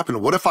really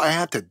happened? What if I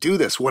had to do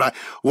this? Would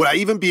I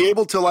even be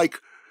able to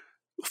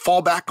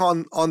fall back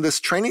on this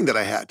training that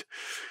I had?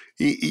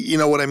 You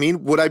know what I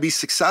mean? Would I be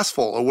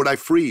successful or would I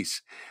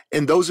freeze?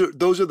 And those are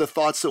the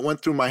thoughts that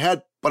went through my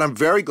head. But I'm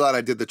very glad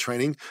I did the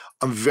training.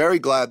 I'm very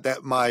glad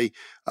that my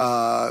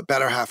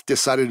better half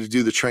decided to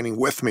do the training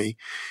with me.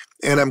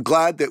 And I'm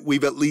glad that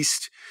we've at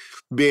least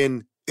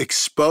been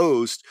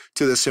exposed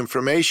to this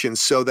information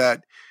so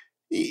that,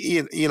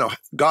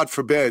 God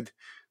forbid,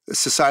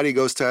 society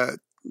goes to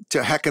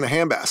heck in a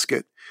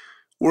handbasket.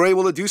 We're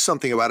able to do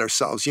something about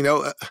ourselves.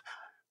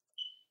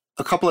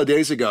 A couple of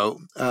days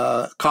ago,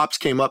 cops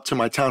came up to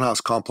my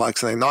townhouse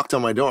complex and they knocked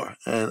on my door.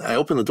 And I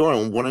opened the door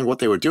and I'm wondering what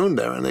they were doing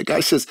there. And the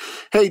guy says,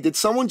 hey, did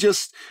someone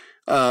just,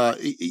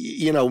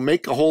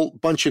 make a whole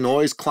bunch of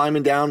noise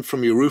climbing down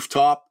from your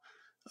rooftop?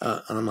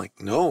 And I'm like,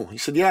 no. He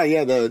said,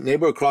 yeah. The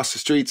neighbor across the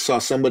street saw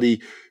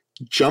somebody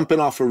jumping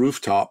off a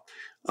rooftop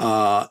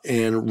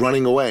and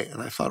running away.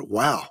 And I thought,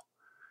 wow,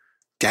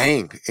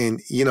 dang.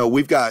 And,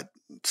 we've got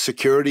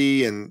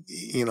security and,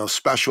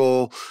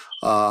 special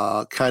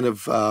kind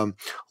of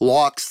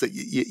locks that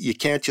you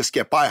can't just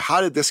get by.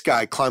 How did this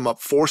guy climb up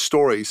 4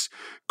 stories,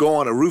 go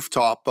on a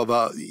rooftop of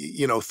a,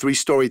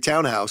 3-story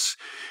townhouse,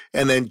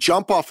 and then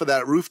jump off of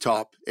that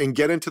rooftop and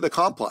get into the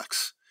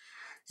complex?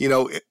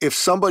 If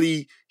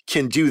somebody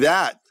can do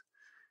that,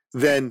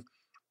 then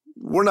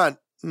we're not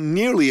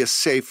nearly as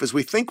safe as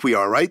we think we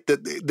are, right?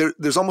 That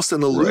there's almost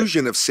an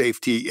illusion of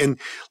safety. And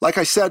like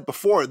I said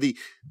before, the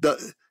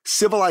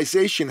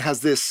civilization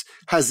has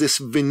this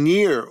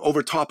veneer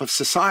over top of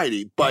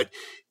society. But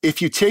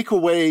if you take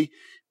away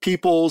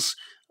people's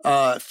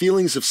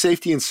feelings of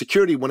safety and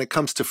security when it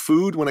comes to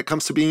food, when it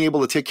comes to being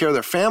able to take care of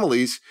their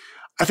families,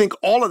 I think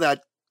all of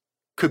that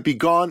could be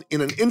gone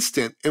in an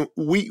instant. And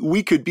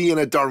we could be in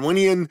a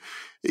Darwinian,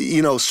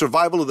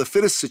 survival of the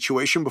fittest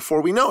situation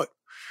before we know it.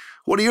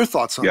 What are your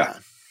thoughts on that?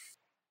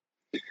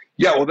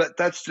 Yeah, well,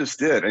 that's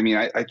just it. I mean,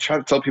 I try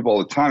to tell people all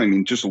the time, I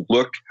mean, just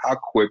look how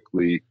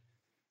quickly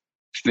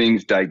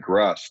things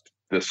digressed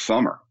this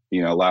summer,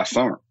 last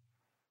summer.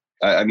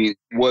 I mean,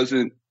 it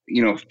wasn't,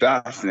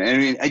 fast. I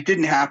mean, it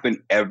didn't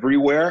happen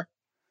everywhere,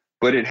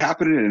 but it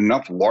happened in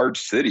enough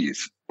large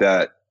cities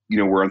that,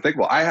 were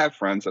unthinkable. I have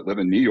friends that live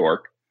in New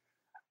York.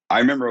 I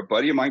remember a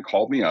buddy of mine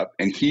called me up,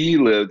 and he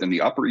lived in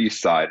the Upper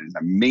East Side in an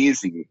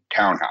amazing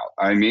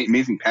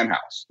amazing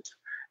penthouse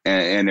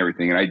and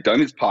everything. And I'd done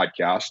his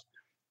podcast.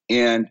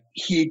 And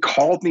he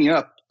called me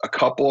up a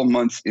couple of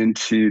months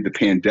into the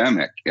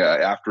pandemic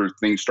after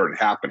things started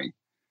happening.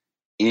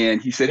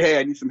 And he said, hey,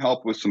 I need some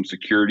help with some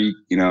security,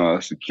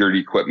 security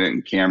equipment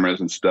and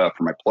cameras and stuff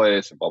for my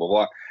place and blah, blah,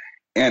 blah.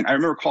 And I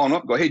remember calling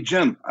up and go, hey,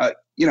 Jim,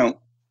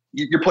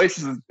 your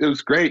place it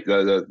was great.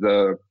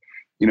 The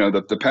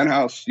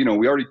penthouse, we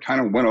already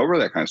kind of went over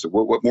that kind of stuff.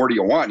 What more do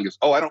you want? And he goes,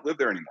 oh, I don't live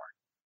there anymore.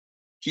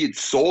 He had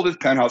sold his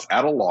penthouse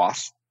at a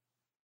loss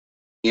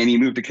and he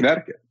moved to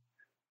Connecticut.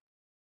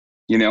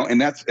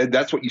 And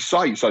that's what you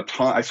saw.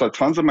 I saw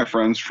tons of my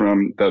friends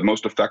from the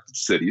most affected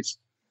cities,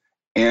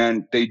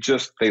 and they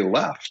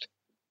left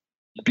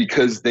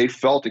because they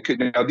felt it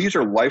couldn't. Now, these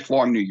are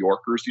lifelong New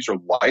Yorkers. These are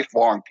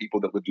lifelong people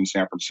that lived in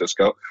San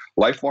Francisco,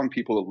 lifelong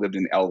people that lived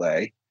in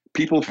LA,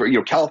 people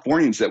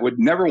Californians that would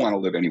never want to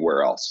live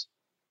anywhere else.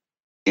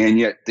 And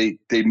yet they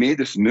made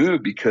this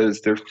move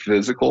because their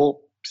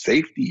physical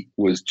safety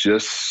was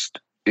just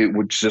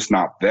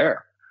not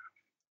there.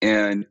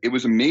 And it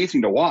was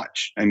amazing to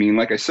watch. I mean,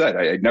 like I said,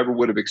 I never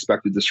would have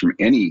expected this from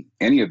any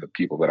of the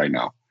people that I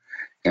know.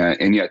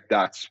 And yet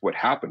that's what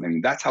happened. I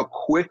mean, that's how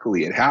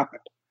quickly it happened.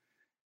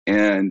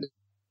 And,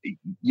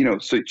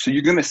 so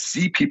you're going to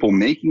see people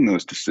making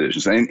those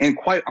decisions. And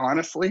quite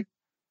honestly,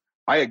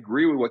 I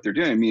agree with what they're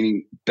doing.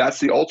 Meaning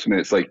that's the ultimate.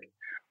 It's like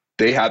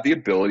they have the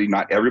ability.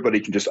 Not everybody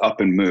can just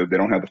up and move. They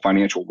don't have the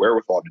financial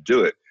wherewithal to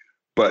do it.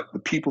 But the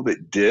people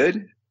that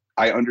did,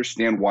 I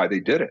understand why they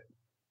did it.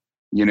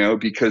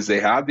 Because they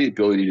have the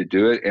ability to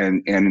do it.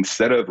 And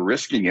instead of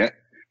risking it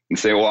and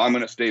say, well, I'm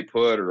going to stay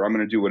put or I'm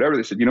going to do whatever,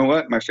 they said, you know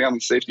what? My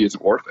family's safety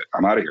isn't worth it.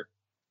 I'm out of here.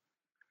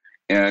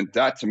 And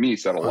that to me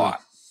said a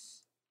lot.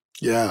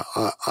 Yeah.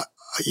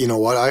 You know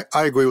what?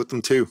 I agree with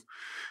them too.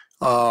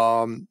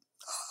 I'll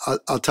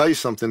tell you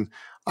something.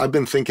 I've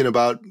been thinking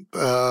about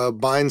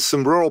buying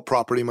some rural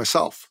property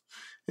myself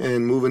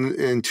and moving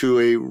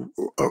into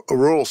a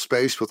rural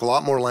space with a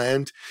lot more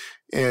land.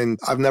 And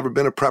I've never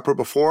been a prepper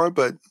before,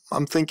 but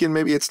I'm thinking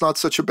maybe it's not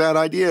such a bad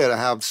idea to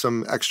have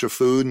some extra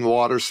food and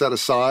water set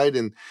aside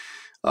and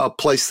a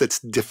place that's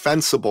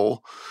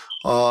defensible,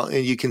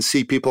 and you can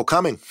see people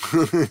coming,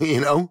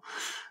 if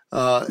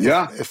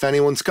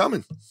anyone's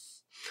coming.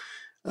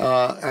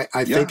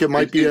 I think it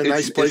might be a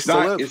nice place to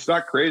live. It's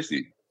not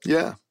crazy.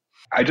 Yeah.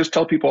 I just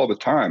tell people all the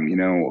time,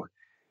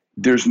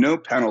 there's no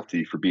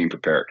penalty for being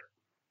prepared.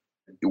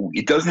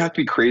 It doesn't have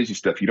to be crazy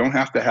stuff. You don't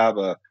have to have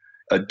a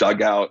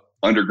dugout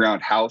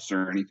underground house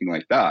or anything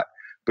like that.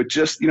 But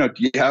just, do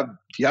you have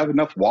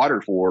enough water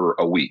for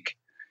a week?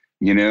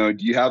 Do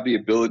you have the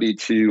ability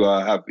to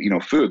have,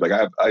 food? Like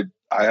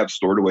I have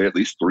stored away at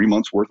least 3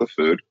 months worth of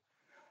food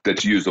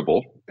that's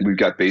usable. We've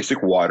got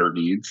basic water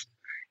needs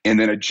and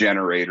then a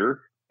generator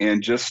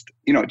and just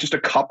a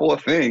couple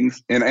of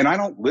things. And I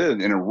don't live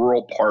in a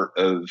rural part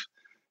of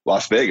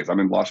Las Vegas. I'm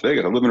in Las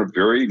Vegas. I live in a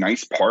very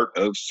nice part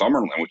of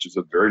Summerlin, which is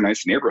a very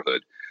nice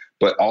neighborhood.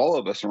 But all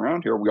of us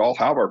around here, we all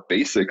have our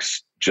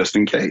basics just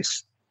in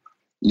case,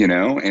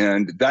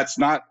 and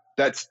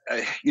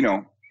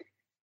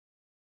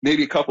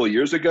maybe a couple of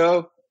years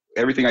ago,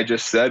 everything I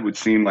just said would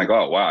seem like,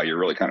 oh, wow, you're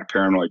really kind of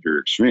paranoid,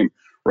 you're extreme.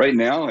 Right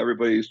now,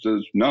 everybody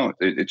says, no,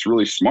 it's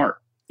really smart.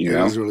 It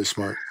is really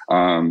smart.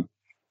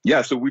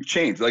 So we've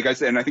changed. Like I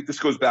said, and I think this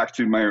goes back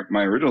to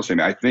my original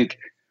statement. I think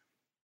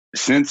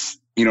since,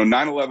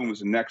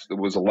 9/11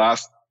 was the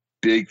last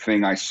big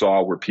thing I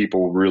saw where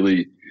people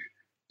really,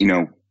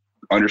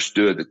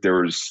 understood that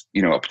there was,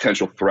 a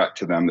potential threat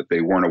to them that they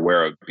weren't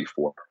aware of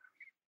before.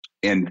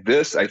 And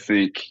this, I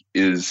think,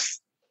 is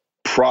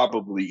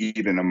probably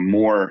even a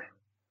more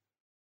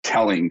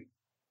telling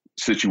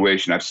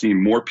situation. I've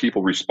seen more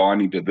people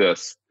responding to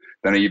this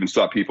than I even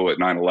saw people at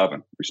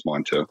 9/11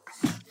 respond to.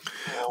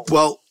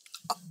 Well,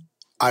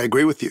 I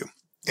agree with you.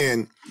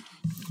 And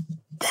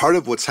part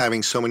of what's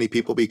having so many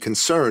people be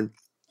concerned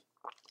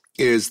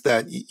is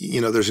that,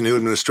 there's a new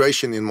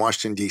administration in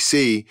Washington,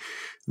 D.C.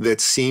 that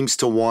seems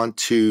to want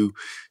to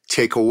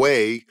take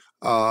away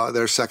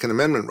their Second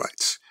Amendment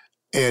rights.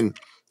 And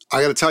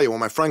I got to tell you, when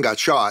my friend got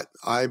shot,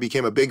 I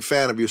became a big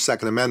fan of your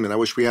Second Amendment. I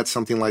wish we had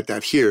something like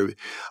that here.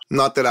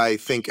 Not that I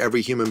think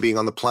every human being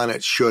on the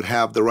planet should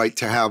have the right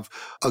to have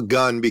a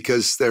gun,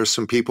 because there's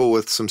some people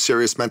with some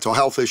serious mental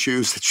health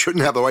issues that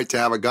shouldn't have the right to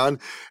have a gun.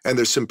 And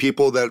there's some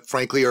people that,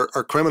 frankly, are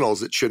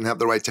criminals that shouldn't have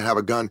the right to have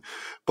a gun.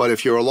 But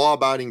if you're a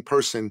law-abiding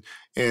person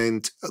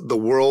and the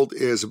world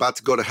is about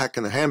to go to heck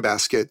in the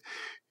handbasket,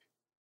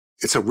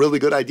 it's a really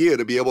good idea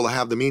to be able to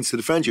have the means to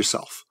defend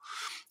yourself.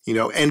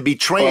 And be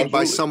trained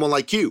by someone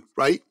like you,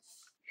 right?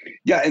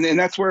 Yeah, and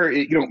that's where,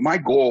 my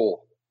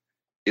goal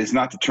is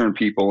not to turn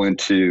people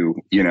into,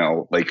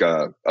 like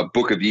a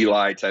Book of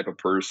Eli type of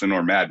person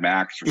or Mad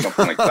Max or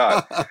something like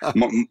that.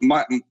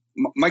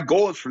 My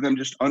goal is for them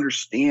just to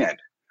understand,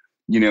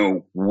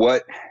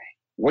 what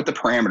the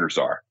parameters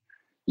are,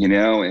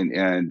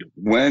 and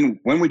when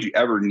would you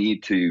ever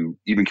need to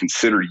even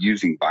consider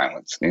using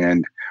violence?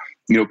 And,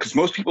 because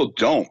most people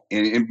don't,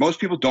 and most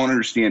people don't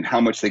understand how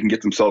much they can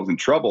get themselves in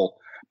trouble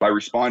by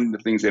responding to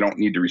things they don't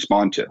need to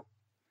respond to.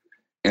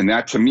 And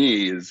that, to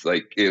me, is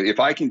like, if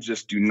I can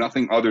just do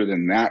nothing other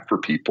than that for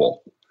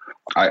people,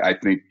 I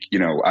think,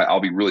 I'll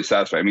be really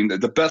satisfied. I mean,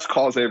 the best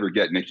calls I ever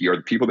get, Nikki, are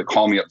the people that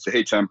call me up and say,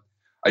 hey, Tim,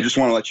 I just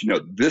want to let you know,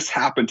 this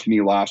happened to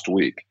me last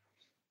week.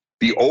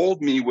 The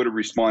old me would have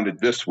responded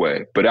this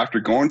way, but after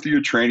going through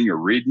your training or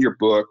reading your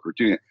book or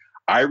doing it,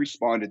 I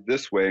responded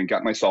this way and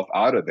got myself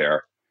out of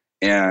there.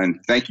 And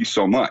thank you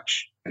so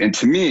much. And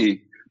to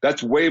me,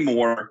 that's way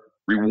more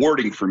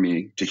rewarding for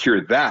me to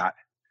hear that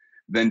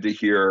than to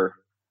hear,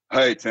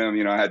 hey,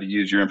 Tim, I had to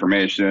use your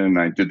information.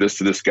 I did this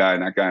to this guy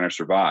and that guy, and I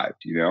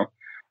survived,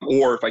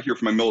 Or if I hear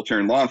from my military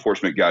and law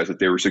enforcement guys that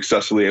they were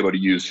successfully able to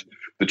use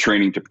the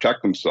training to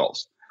protect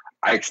themselves.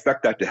 I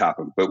expect that to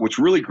happen. But what's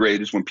really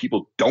great is when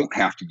people don't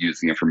have to use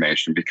the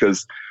information,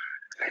 because,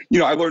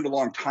 I learned a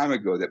long time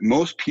ago that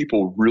most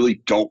people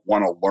really don't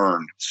want to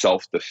learn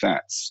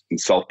self-defense and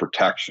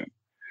self-protection.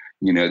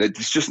 That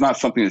it's just not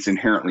something that's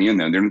inherently in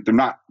them. They're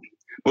not.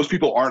 Most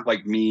people aren't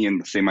like me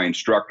and, say, my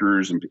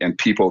instructors and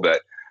people that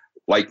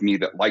like me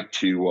that like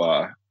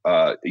to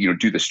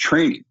do this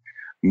training.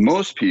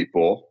 Most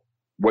people,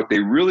 what they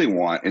really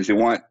want is they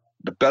want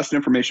the best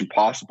information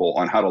possible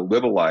on how to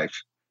live a life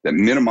that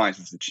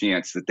minimizes the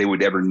chance that they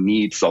would ever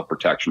need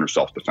self-protection or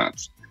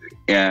self-defense.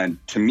 And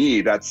to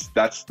me, that's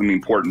the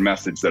important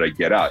message that I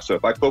get out. So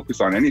if I focus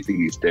on anything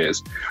these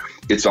days,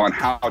 it's on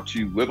how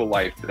to live a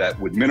life that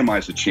would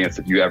minimize the chance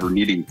of you ever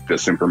needing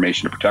this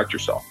information to protect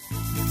yourself.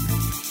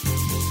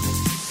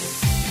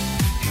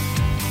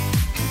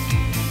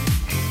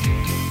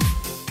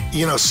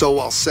 So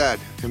well said.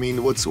 I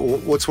mean, what's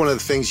one of the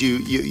things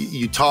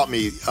you taught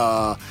me,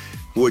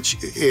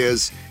 which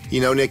is,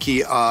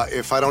 Nikki,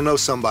 if I don't know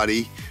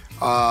somebody,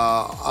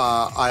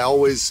 I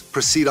always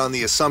proceed on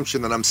the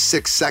assumption that I'm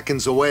 6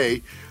 seconds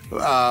away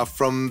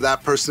from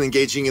that person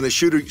engaging in a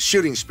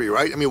shooting spree,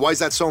 right? I mean, why is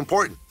that so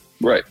important?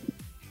 Right.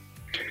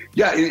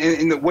 Yeah,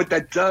 and what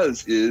that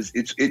does is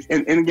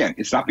and again,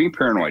 it's not being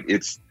paranoid.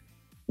 It's,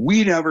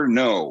 we never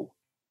know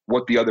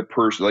what the other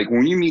person, like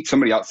when you meet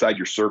somebody outside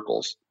your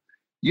circles,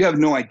 you have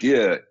no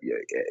idea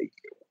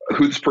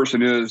who this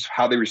person is,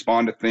 how they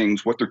respond to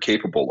things, what they're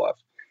capable of.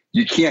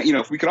 You can't,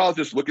 if we could all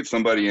just look at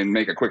somebody and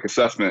make a quick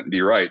assessment and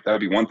be right, that would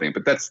be one thing.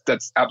 But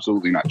that's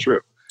absolutely not true.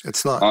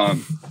 It's not.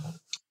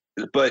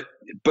 But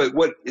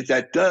what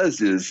that does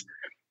is,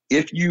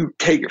 if you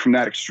take it from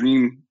that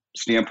extreme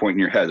standpoint in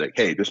your head, like,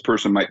 hey, this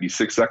person might be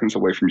 6 seconds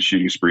away from a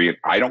shooting spree, and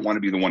I don't want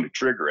to be the one to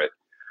trigger it.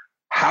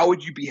 How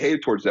would you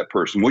behave towards that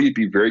person? Well, you'd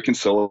be very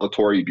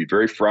conciliatory. You'd be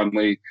very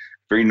friendly,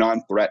 very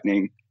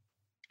non-threatening.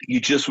 You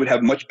just would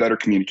have much better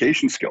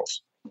communication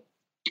skills.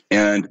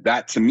 And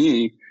that, to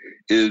me,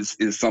 is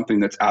something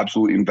that's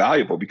absolutely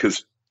invaluable,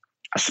 because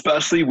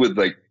especially with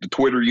like the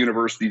Twitter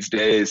universe these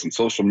days and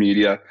social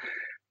media,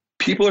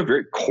 people are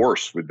very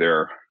coarse with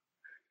their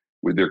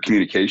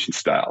communication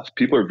styles.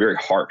 People are very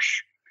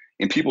harsh,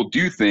 and people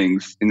do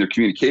things in their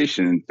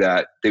communication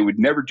that they would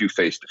never do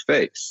face to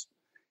face.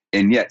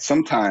 And yet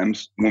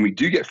sometimes when we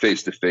do get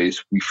face to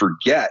face, we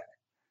forget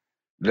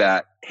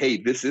that, hey,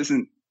 this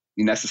isn't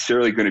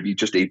necessarily going to be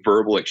just a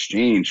verbal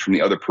exchange from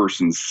the other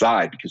person's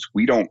side, because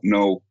we don't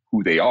know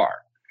who they are.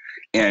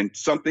 And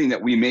something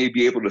that we may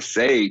be able to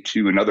say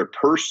to another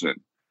person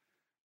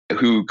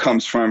who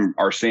comes from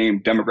our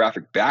same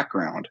demographic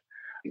background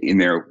in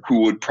there,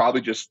 who would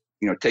probably just,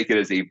 take it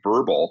as a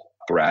verbal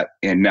threat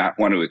and not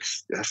want to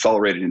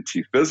accelerate it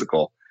into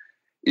physical.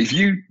 If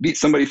you meet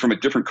somebody from a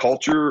different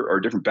culture or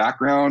a different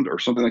background or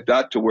something like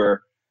that, to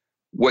where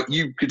what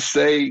you could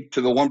say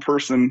to the one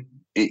person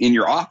in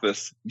your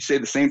office, you say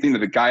the same thing to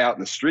the guy out in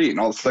the street, and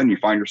all of a sudden you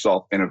find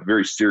yourself in a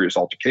very serious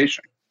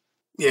altercation.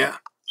 Yeah,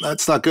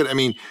 that's not good. I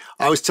mean,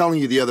 I was telling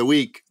you the other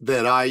week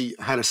that I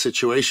had a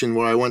situation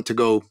where I went to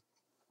go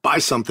buy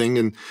something,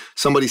 and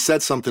somebody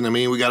said something to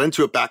me, and we got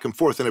into it back and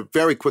forth, and it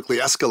very quickly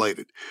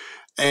escalated.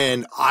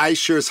 And I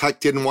sure as heck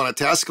didn't want it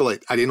to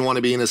escalate. I didn't want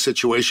to be in a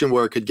situation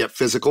where it could get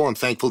physical, and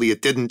thankfully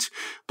it didn't,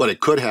 but it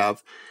could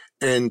have.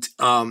 And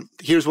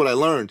here's what I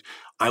learned.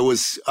 I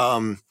was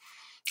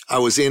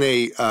in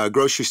a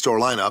grocery store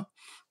lineup,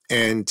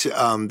 and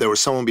there was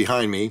someone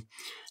behind me,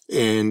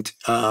 and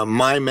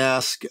my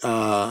mask,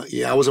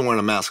 I wasn't wearing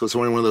a mask. I was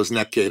wearing one of those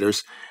neck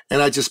gaiters,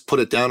 and I just put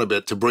it down a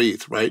bit to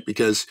breathe, right?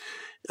 Because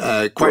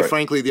quite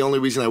frankly, the only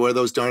reason I wear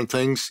those darn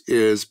things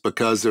is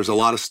because there's a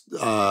lot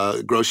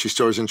of grocery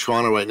stores in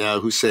Toronto right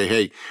now who say,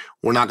 hey,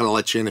 we're not going to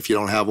let you in if you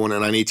don't have one,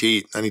 and I need to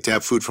eat. I need to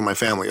have food for my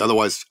family.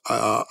 Otherwise,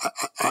 I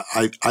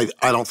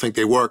don't think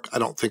they work. I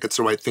don't think it's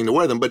the right thing to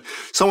wear them. But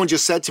someone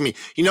just said to me,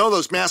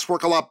 those masks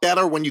work a lot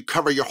better when you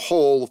cover your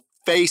whole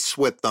face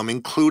with them,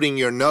 including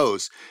your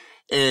nose.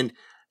 And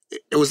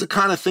it was the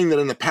kind of thing that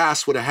in the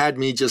past would have had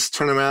me just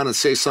turn around and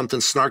say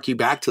something snarky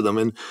back to them.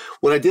 And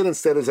what I did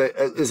instead is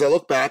I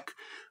looked back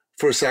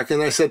for a second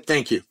and I said,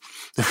 thank you.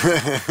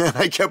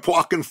 I kept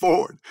walking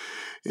forward.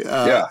 And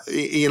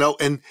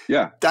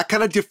that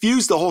kind of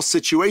diffused the whole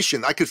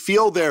situation. I could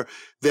feel their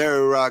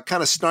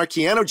kind of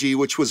snarky energy,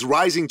 which was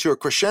rising to a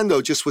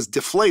crescendo, just was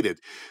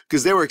deflated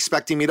because they were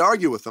expecting me to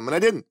argue with them, and I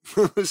didn't.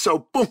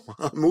 So boom,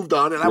 I moved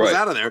on, and I was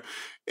out of there,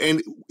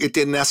 and it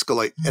didn't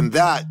escalate. And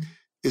that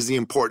is the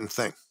important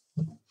thing.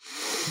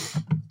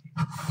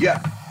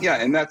 Yeah,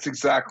 and that's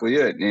exactly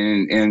it.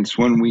 And it's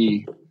when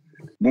we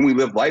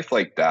live life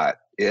like that,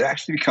 it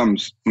actually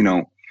becomes,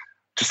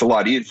 just a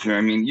lot easier.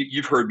 I mean,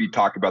 you've heard me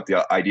talk about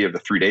the idea of the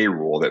 3-day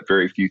rule, that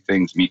very few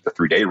things meet the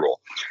 3-day rule.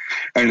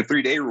 And the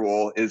 3-day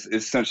rule is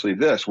essentially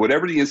this: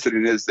 whatever the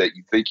incident is that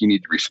you think you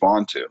need to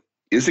respond to,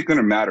 is it going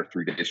to matter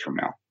 3 days from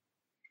now?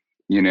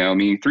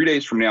 3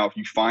 days from now, if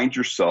you find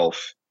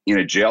yourself in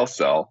a jail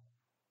cell,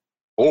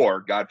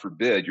 or God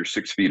forbid, you're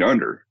 6 feet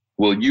under,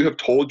 will you have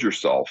told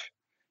yourself,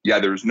 yeah,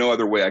 there's no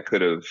other way I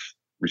could have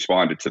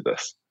responded to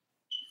this?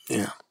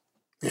 Yeah.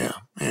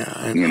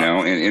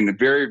 And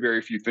very,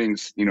 very few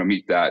things,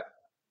 meet that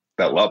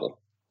level.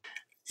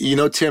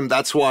 Tim,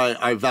 that's why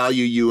I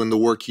value you and the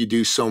work you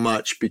do so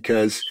much,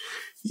 because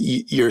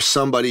you're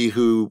somebody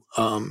who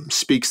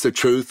speaks the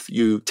truth.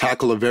 You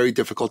tackle a very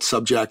difficult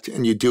subject,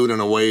 and you do it in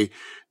a way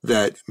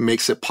that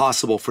makes it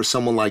possible for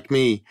someone like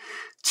me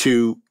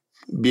to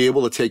be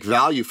able to take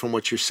value from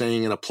what you're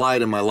saying and apply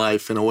it in my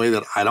life in a way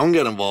that I don't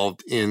get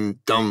involved in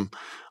dumb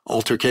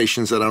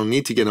altercations that I don't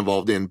need to get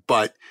involved in.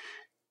 But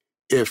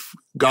if,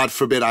 God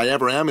forbid, I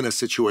ever am in a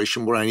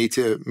situation where I need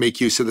to make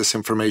use of this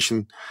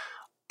information,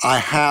 I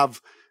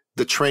have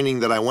the training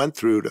that I went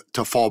through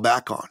to fall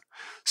back on.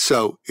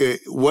 So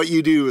what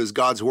you do is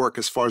God's work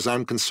as far as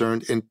I'm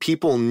concerned, and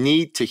people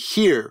need to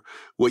hear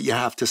what you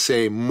have to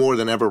say more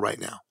than ever right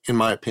now, in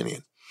my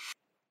opinion.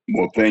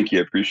 Well, thank you.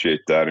 I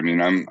appreciate that. I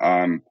mean,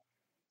 I'm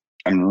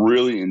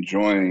really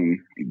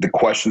enjoying the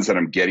questions that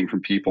I'm getting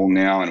from people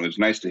now, and it was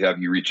nice to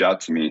have you reach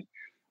out to me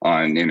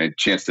and a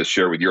chance to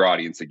share with your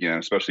audience again,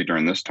 especially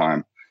during this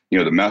time,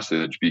 the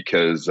message,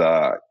 because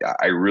I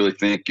really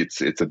think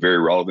it's a very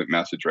relevant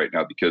message right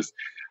now, because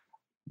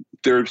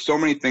there are so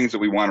many things that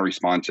we want to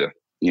respond to,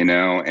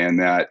 and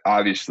that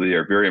obviously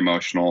are very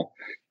emotional,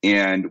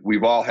 and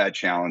we've all had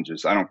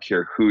challenges. I don't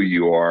care who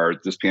you are.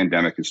 This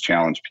pandemic has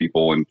challenged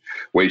people in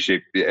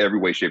every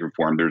way, shape, and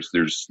form.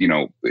 There's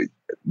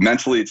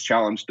mentally it's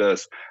challenged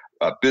us.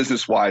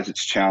 Business-wise,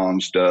 it's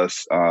challenged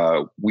us.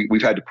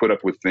 We've had to put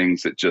up with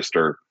things that just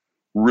are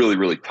really,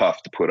 really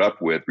tough to put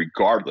up with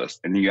regardless.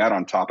 And you add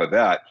on top of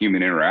that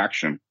human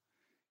interaction,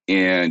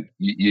 and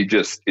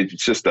it's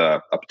just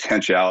a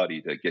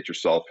potentiality to get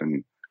yourself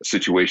in a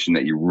situation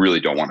that you really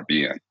don't want to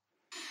be in.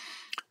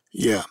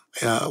 Yeah,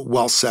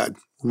 well said.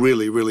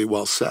 Really, really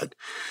well said.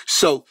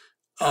 So,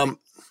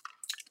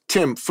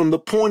 Tim, from the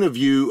point of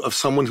view of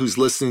someone who's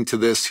listening to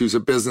this, who's a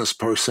business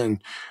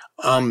person,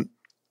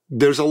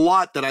 there's a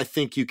lot that I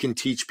think you can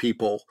teach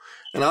people.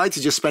 And I'd like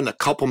to just spend a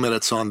couple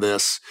minutes on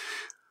this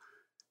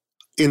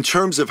in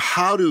terms of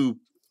how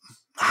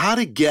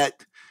to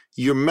get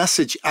your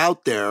message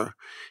out there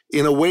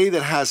in a way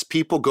that has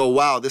people go,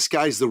 wow, this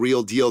guy's the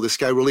real deal. This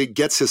guy really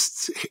gets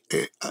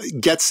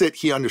it.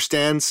 He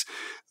understands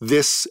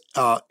this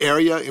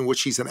area in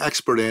which he's an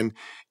expert in,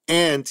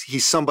 and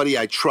he's somebody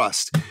I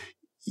trust.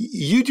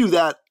 You do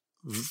that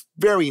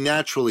very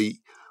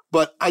naturally,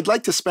 but I'd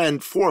like to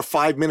spend 4 or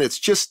 5 minutes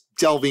just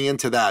delving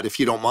into that, if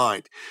you don't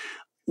mind.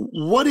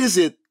 What is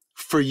it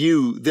for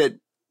you that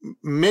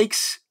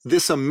makes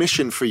this a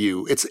mission for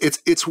you?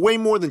 It's way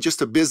more than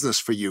just a business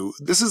for you.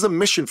 This is a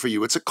mission for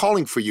you. It's a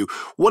calling for you.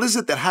 What is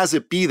it that has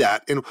it be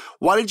that? And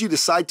why did you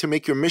decide to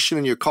make your mission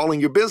and your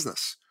calling your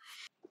business?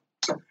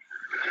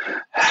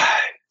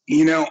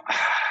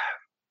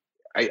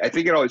 I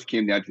think it always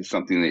came down to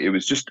something that it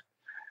was just,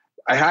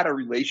 I had a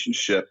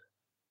relationship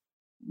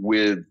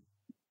with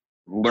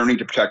learning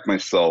to protect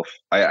myself.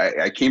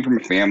 I came from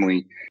a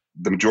family,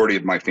 the majority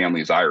of my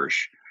family is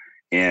Irish,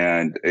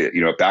 and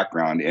a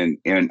background,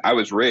 and I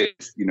was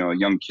raised, a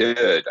young kid.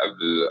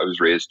 I was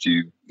raised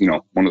to,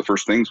 one of the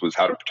first things was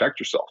how to protect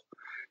yourself.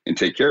 and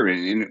take care of it.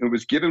 And it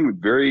was given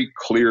with very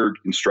clear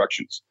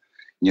instructions,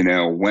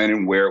 when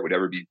and where it would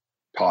ever be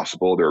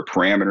possible. There are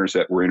parameters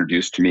that were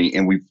introduced to me,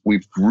 and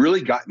we've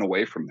really gotten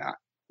away from that,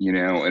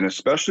 and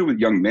especially with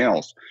young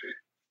males.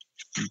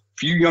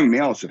 Few young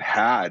males have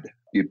had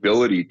the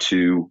ability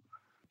to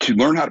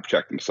learn how to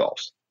protect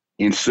themselves.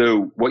 And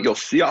so what you'll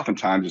see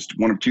oftentimes is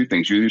one of two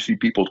things. You either see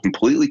people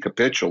completely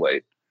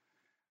capitulate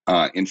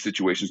in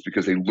situations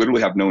because they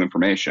literally have no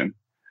information,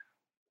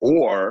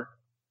 or,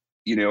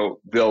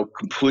 they'll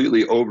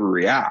completely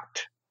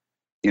overreact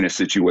in a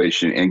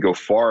situation and go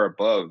far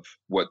above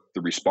what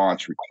the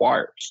response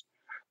requires.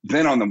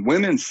 Then on the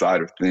women's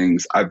side of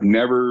things, I've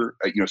never,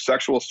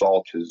 sexual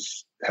assault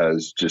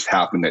has just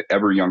happened at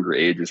ever younger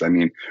ages. I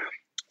mean,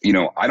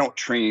 I don't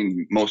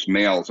train most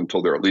males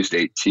until they're at least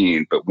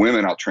 18, but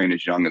women I'll train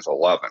as young as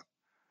 11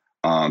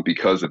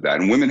 because of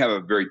that. And women have a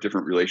very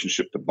different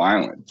relationship to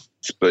violence.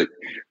 But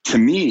to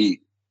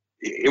me,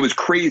 it was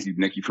crazy,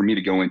 Nikki, for me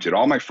to go into it.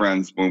 All my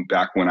friends,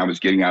 back when I was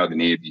getting out of the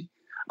Navy,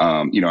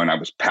 and I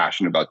was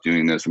passionate about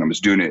doing this, and I was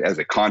doing it as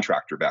a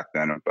contractor back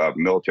then, a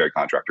military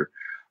contractor.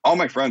 All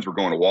my friends were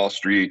going to Wall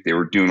Street. They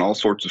were doing all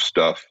sorts of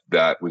stuff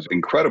that was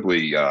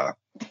incredibly,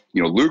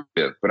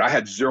 lucrative, but I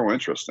had zero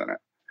interest in it.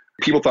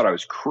 People thought I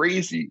was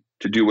crazy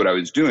to do what I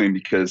was doing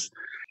because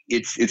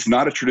it's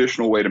not a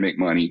traditional way to make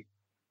money.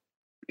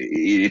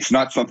 It's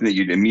not something that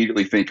you'd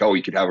immediately think, oh,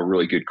 you could have a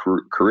really good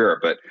career.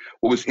 But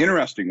what was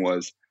interesting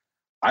was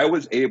I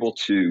was able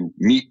to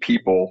meet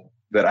people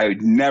that I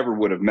never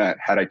would have met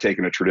had I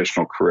taken a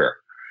traditional career.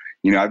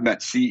 I've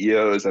met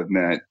CEOs, I've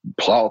met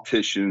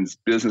politicians,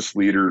 business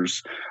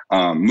leaders,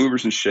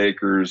 movers and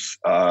shakers,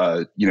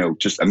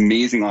 just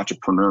amazing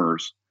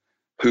entrepreneurs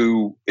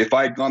who, if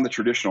I had gone the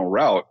traditional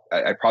route,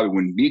 I probably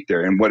wouldn't meet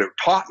there. And what it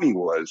taught me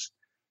was,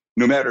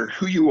 no matter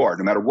who you are,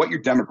 no matter what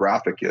your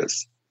demographic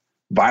is,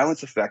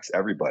 violence affects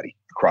everybody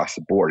across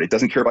the board. It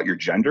doesn't care about your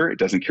gender. It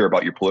doesn't care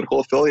about your political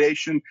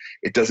affiliation.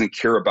 It doesn't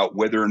care about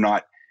whether or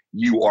not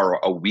you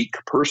are a weak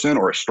person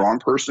or a strong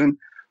person.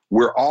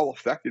 We're all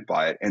affected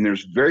by it. And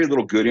there's very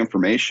little good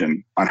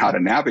information on how to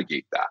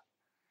navigate that.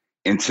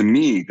 And to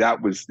me,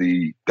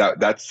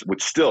 that's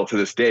what still to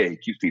this day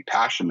keeps me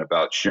passionate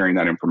about sharing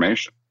that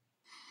information.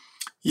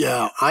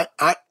 Yeah,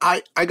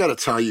 I got to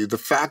tell you, the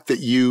fact that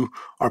you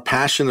are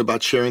passionate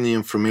about sharing the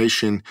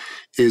information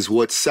is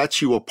what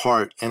sets you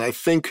apart. And I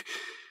think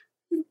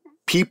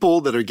people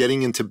that are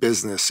getting into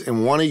business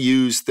and want to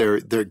use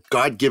their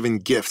God-given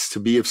gifts to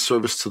be of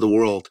service to the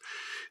world,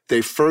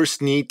 they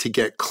first need to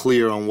get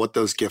clear on what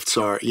those gifts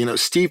are.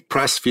 Steve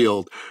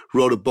Pressfield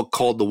wrote a book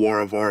called The War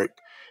of Art.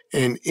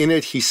 And in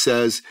it, he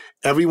says,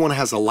 everyone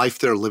has a life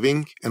they're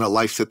living and a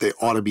life that they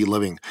ought to be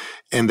living.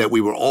 And that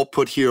we were all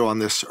put here on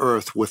this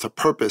earth with a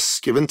purpose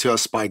given to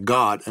us by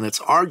God. And it's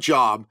our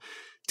job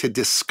to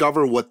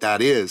discover what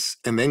that is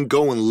and then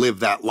go and live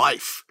that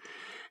life.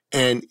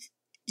 And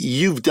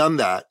you've done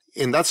that.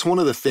 And that's one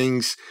of the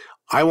things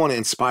I want to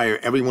inspire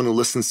everyone who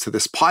listens to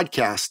this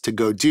podcast to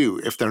go do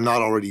if they're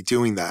not already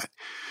doing that.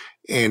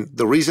 And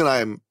the reason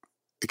I'm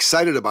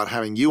excited about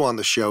having you on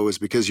the show is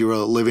because you're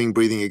a living,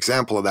 breathing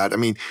example of that. I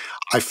mean,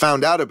 I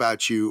found out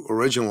about you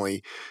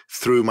originally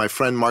through my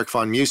friend Mark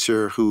Von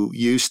Musser, who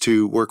used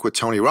to work with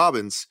Tony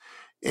Robbins.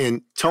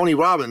 And Tony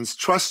Robbins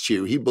trusts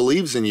you. He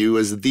believes in you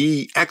as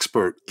the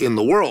expert in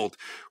the world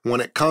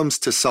when it comes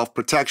to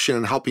self-protection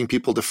and helping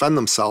people defend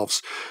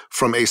themselves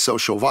from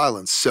asocial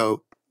violence.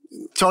 So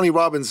Tony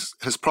Robbins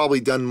has probably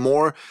done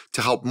more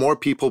to help more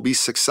people be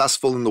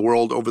successful in the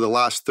world over the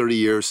last 30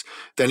 years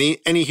than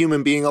any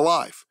human being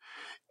alive.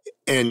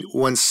 And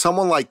when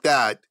someone like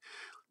that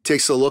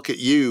takes a look at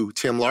you,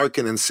 Tim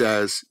Larkin, and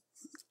says,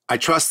 I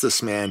trust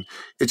this man,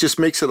 it just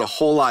makes it a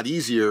whole lot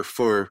easier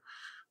for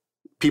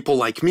people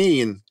like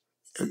me and,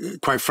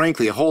 quite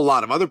frankly, a whole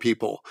lot of other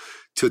people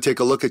to take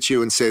a look at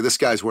you and say, this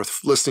guy's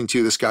worth listening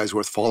to, this guy's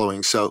worth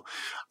following. So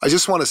I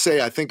just want to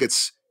say, I think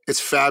it's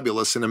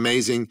fabulous and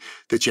amazing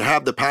that you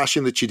have the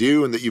passion that you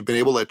do and that you've been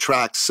able to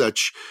attract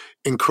such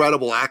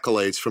incredible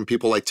accolades from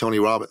people like Tony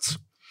Robbins.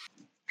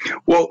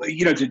 Well,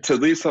 to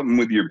leave something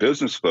with your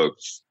business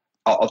folks,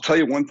 I'll tell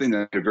you one thing that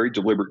I had a very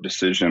deliberate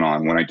decision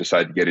on when I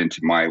decided to get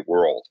into my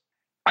world.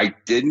 I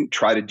didn't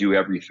try to do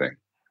everything.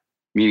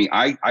 Meaning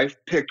I've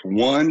picked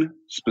one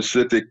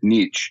specific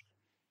niche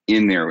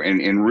in there.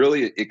 And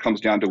really it comes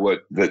down to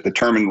what the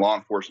term in law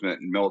enforcement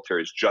and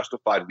military is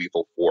justified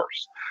lethal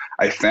force.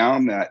 I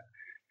found that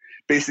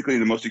basically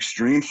in the most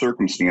extreme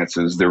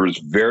circumstances, there was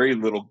very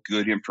little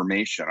good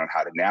information on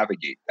how to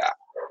navigate that.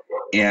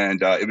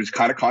 And it was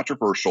kind of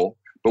controversial.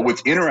 But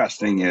what's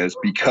interesting is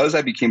because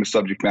I became a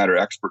subject matter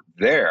expert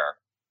there,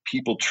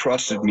 people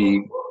trusted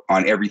me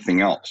on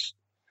everything else.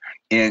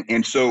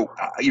 And so,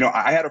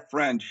 I had a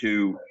friend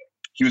who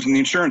he was in the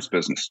insurance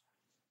business.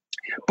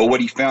 But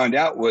what he found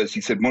out was, he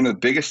said one of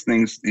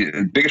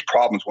the biggest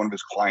problems one of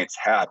his clients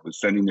had was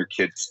sending their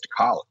kids to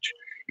college.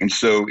 And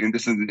so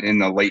this is in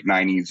the late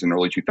 90s and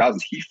early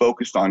 2000s, he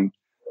focused on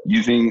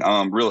using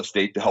real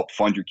estate to help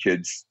fund your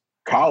kids'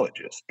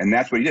 colleges. And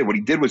that's what he did. What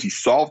he did was he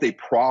solved a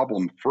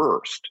problem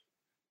first.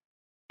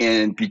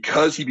 And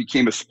because he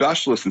became a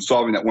specialist in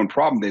solving that one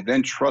problem, they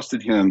then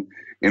trusted him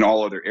in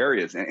all other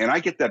areas. And I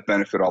get that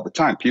benefit all the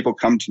time. People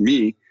come to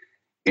me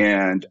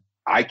and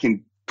I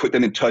can put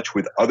them in touch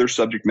with other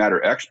subject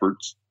matter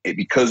experts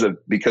because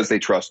they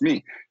trust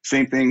me.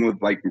 Same thing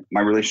with like my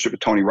relationship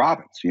with Tony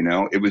Robbins.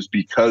 It was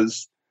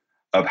because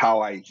of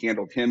how I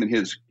handled him and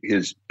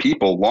his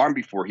people long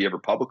before he ever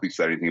publicly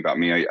said anything about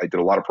me. I did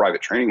a lot of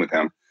private training with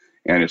him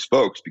and his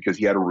folks because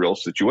he had a real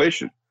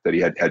situation that he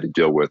had to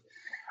deal with.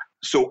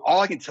 So all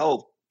I can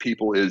tell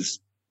people is,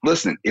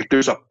 listen, if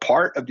there's a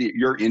part of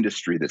your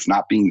industry that's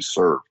not being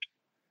served,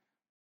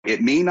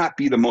 it may not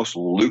be the most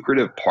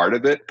lucrative part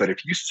of it, but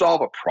if you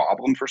solve a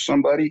problem for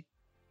somebody,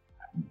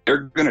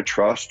 they're going to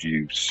trust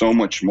you so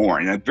much more.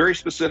 And a very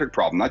specific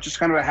problem, not just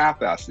kind of a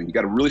half-assed thing. You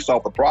got to really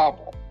solve the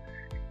problem.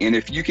 And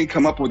if you can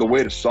come up with a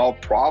way to solve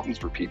problems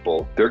for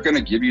people, they're going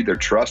to give you their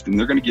trust and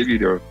they're going to give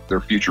you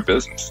their future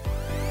business.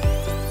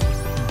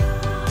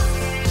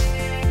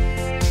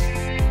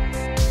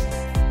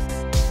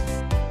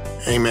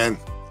 Amen.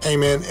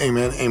 Amen.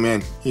 Amen.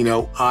 Amen.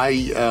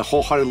 I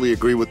wholeheartedly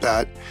agree with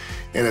that.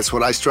 And it's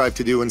what I strive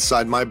to do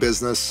inside my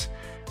business.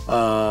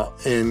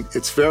 And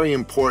it's very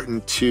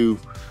important to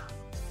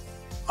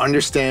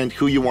understand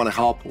who you want to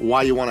help,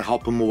 why you want to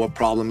help them, or what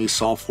problem you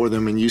solve for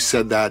them. And you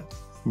said that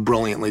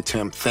brilliantly,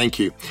 Tim. Thank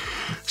you.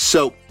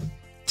 So,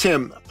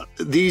 Tim,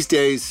 these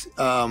days,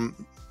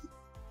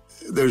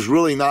 there's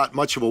really not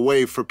much of a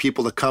way for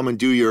people to come and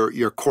do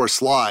your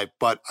course live,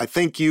 but I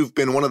think you've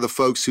been one of the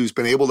folks who's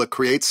been able to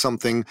create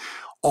something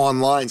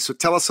online. So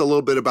tell us a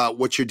little bit about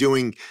what you're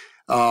doing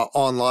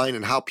online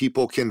and how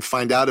people can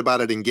find out about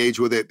it, engage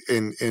with it,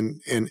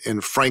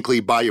 and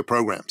frankly, buy your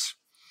programs.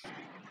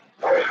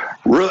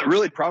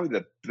 Really,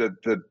 probably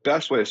the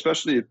best way,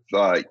 especially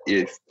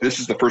if this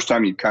is the first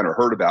time you've kind of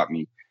heard about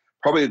me,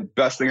 probably the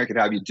best thing I could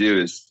have you do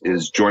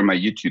is join my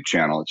YouTube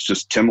channel. It's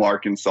just Tim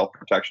Larkin,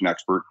 Self-Protection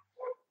Expert.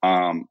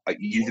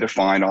 Easy to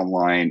find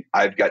online.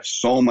 I've got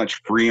so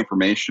much free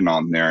information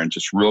on there and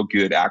just real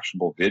good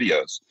actionable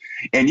videos.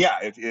 And yeah,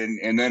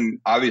 and then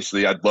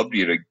obviously I'd love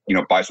you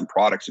to buy some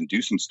products and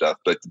do some stuff.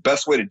 But the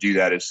best way to do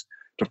that is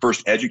to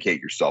first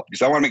educate yourself,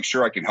 because I want to make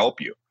sure I can help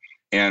you.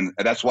 And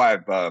that's why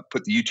I've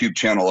put the YouTube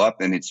channel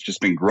up, and it's just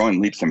been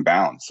growing leaps and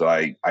bounds. So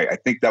I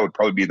think that would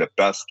probably be the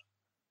best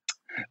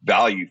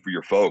value for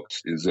your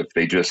folks, is if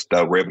they just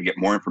were able to get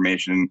more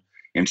information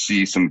and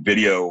see some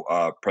video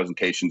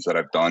presentations that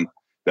I've done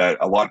that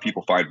a lot of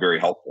people find very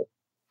helpful.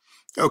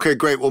 Okay,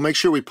 great. We'll make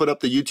sure we put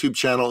up the YouTube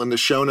channel in the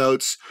show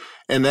notes.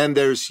 And then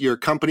there's your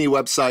company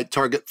website,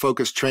 Target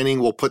Focus Training.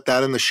 We'll put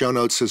that in the show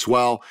notes as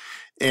well.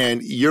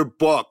 And your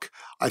book,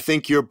 I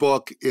think your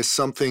book is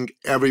something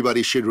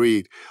everybody should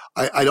read.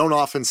 I don't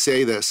often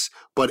say this,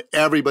 but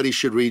everybody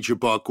should read your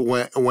book.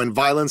 When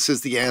Violence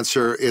is the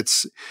Answer,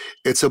 it's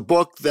a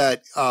book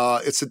that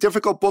it's a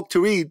difficult book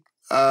to read,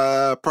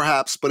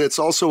 perhaps, but it's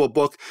also a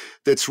book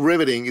that's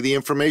riveting. The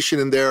information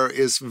in there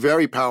is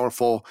very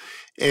powerful.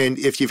 And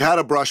if you've had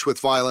a brush with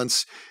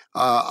violence,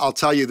 I'll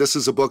tell you, this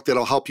is a book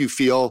that'll help you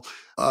feel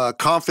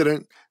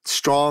confident,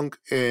 strong,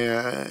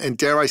 and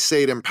dare I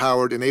say it,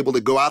 empowered, and able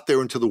to go out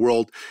there into the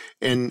world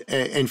and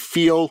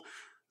feel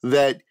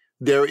that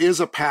there is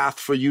a path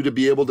for you to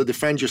be able to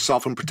defend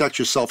yourself and protect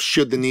yourself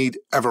should the need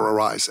ever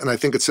arise. And I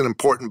think it's an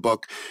important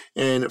book.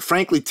 And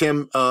frankly,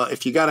 Tim,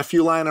 if you got a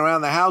few lying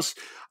around the house,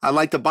 I'd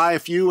like to buy a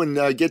few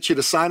and get you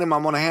to sign them.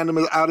 I'm going to hand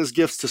them out as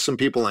gifts to some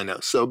people I know.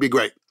 So it'd be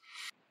great.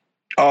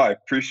 Oh, I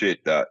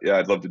appreciate that. Yeah,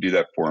 I'd love to do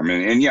that for them.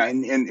 And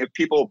if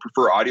people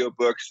prefer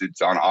audiobooks,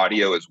 it's on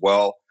audio as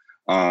well.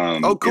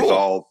 Oh, cool. It's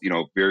all,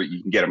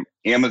 you can get them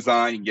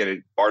Amazon, you can get it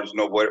Barnes &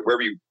 Noble,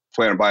 wherever you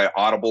plan to buy it,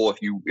 Audible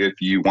if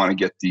you want to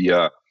get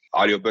the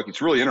audiobook.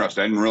 It's really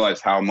interesting. I didn't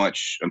realize how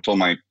much until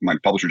my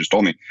publisher just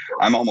told me.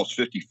 I'm almost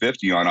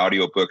 50-50 on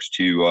audiobooks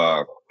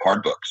to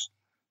hard books.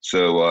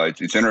 So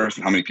it's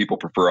interesting how many people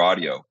prefer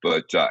audio,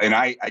 but and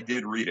I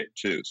did read it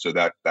too, so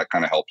that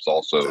kind of helps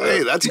also.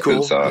 Hey, that's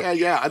because, cool.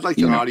 Yeah, I'd like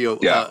an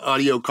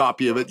audio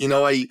copy of it.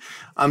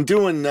 I'm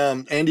doing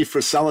Andy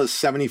Frisella's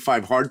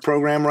 75 Hard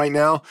program right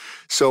now.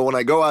 So when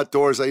I go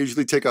outdoors, I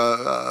usually take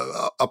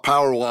a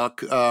power walk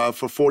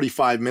for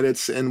 45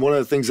 minutes, and one of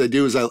the things I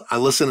do is I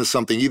listen to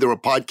something, either a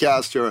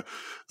podcast or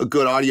a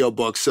good audio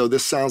book. So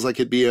this sounds like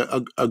it'd be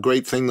a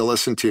great thing to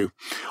listen to.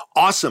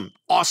 Awesome.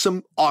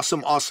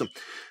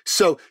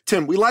 So,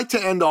 Tim, we like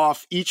to end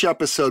off each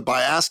episode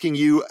by asking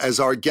you, as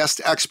our guest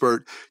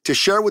expert, to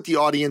share with the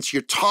audience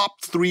your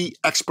top 3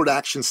 expert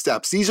action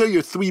steps. These are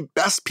your 3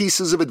 best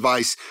pieces of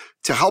advice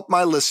to help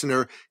my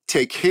listener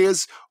take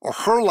his or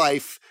her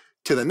life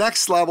to the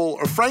next level,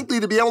 or frankly,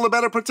 to be able to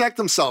better protect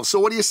themselves. So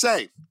what do you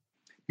say?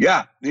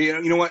 Yeah,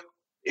 you know what?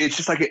 It's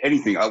just like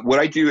anything. What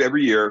I do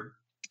every year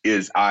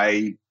is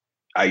I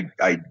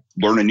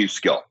learn a new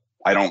skill.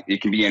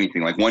 It can be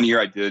anything. Like one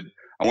year I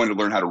wanted to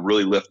learn how to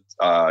really lift,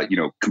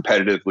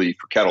 competitively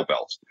for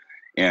kettlebells.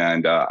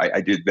 And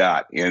I did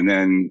that. And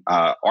then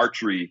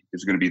archery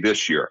is going to be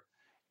this year.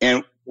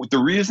 And the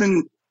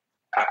reason,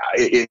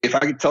 if I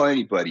could tell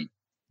anybody,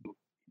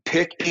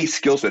 pick a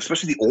skill set,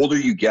 especially the older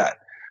you get.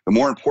 The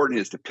more important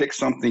is to pick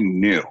something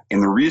new.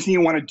 And the reason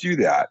you want to do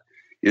that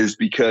is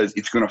because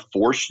it's going to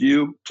force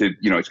you to,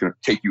 it's going to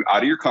take you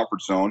out of your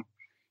comfort zone.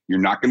 You're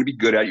not going to be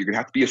good at it. You're going to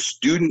have to be a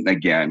student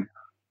again.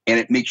 And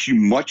it makes you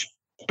much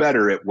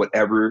better at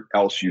whatever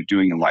else you're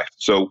doing in life.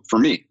 So for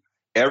me,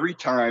 every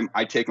time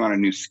I take on a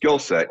new skill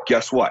set,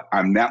 guess what?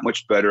 I'm that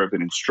much better of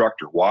an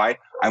instructor. Why?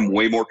 I'm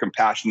way more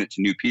compassionate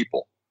to new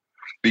people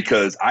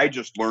because I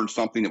just learned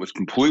something that was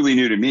completely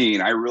new to me.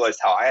 And I realized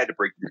how I had to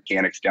break the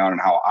mechanics down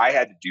and how I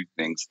had to do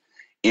things.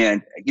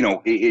 And,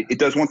 it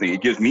does one thing.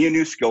 It gives me a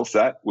new skill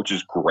set, which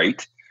is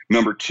great.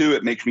 Number two,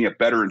 it makes me a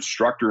better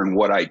instructor in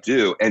what I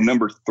do. And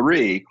number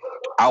three,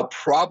 I'll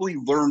probably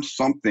learn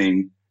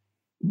something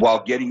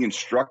while getting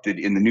instructed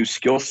in the new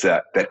skill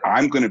set that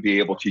I'm going to be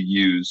able to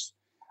use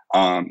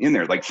in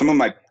there. Like some of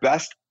my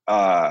best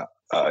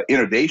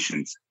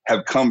innovations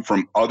have come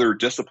from other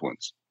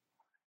disciplines.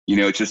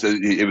 It's just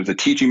it was a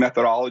teaching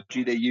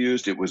methodology they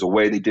used. It was a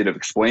way they did of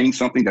explaining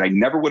something that I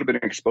never would have been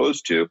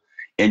exposed to.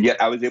 And yet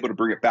I was able to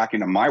bring it back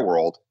into my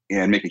world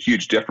and make a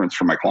huge difference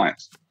for my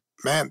clients.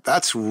 Man,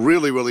 that's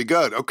really, really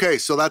good. Okay,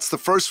 so that's the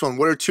first one.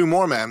 What are two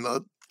more, man?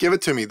 Give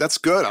it to me. That's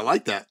good. I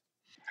like that.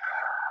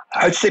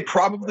 I'd say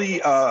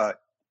probably, I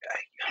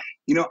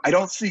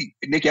don't see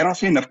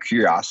enough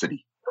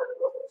curiosity.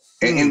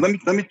 And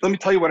let me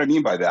tell you what I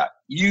mean by that.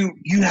 You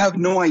have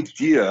no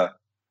idea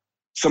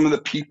some of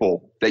the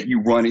people that you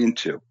run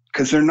into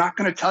because they're not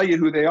going to tell you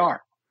who they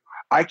are.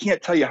 I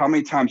can't tell you how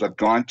many times I've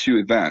gone to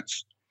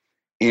events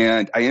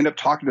and I end up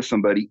talking to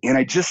somebody and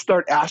I just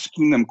start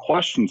asking them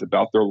questions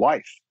about their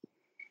life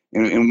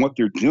and what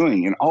they're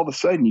doing. And all of a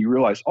sudden you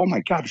realize, oh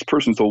my God, this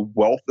person's a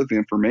wealth of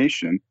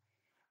information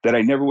that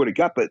I never would have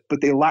got, but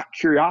they lack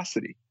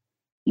curiosity.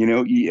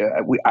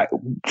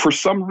 For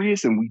some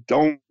reason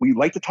we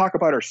like to talk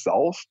about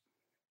ourselves,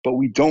 but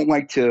we don't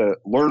like to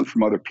learn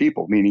from other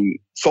people, meaning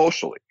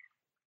socially.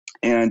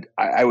 And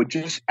I would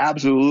just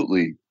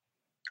absolutely,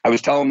 I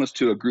was telling this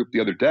to a group the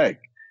other day,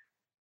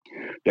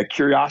 that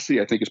curiosity,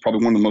 I think, is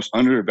probably one of the most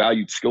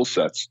undervalued skill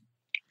sets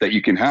that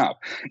you can have.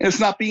 And it's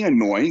not being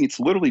annoying.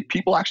 It's literally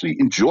people actually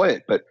enjoy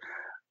it.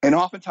 And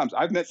oftentimes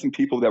I've met some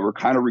people that were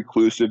kind of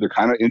reclusive. They're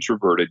kind of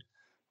introverted.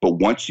 But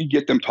once you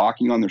get them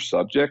talking on their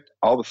subject,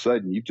 all of a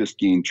sudden you've just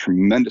gained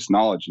tremendous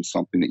knowledge in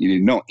something that you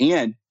didn't know.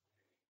 And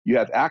you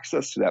have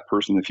access to that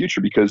person in the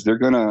future because they're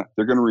gonna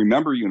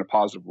remember you in a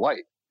positive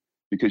light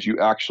because you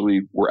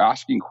actually were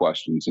asking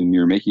questions and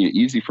you're making it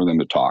easy for them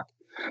to talk.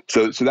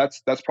 So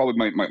that's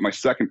probably my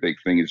second big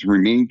thing is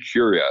remain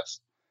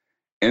curious.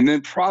 And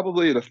then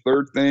probably the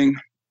third thing,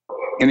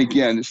 and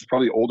again, this is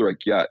probably the older I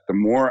get, the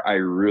more I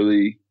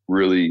really,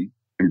 really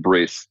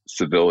embrace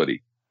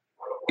civility.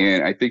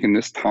 And I think in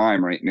this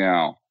time right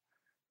now,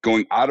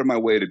 going out of my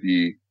way to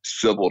be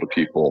civil to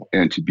people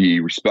and to be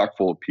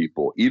respectful of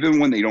people, even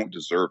when they don't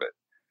deserve it,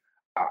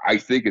 I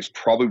think is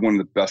probably one of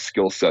the best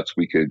skill sets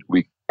we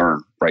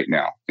learn right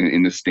now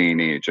in this day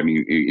and age. I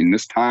mean, in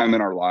this time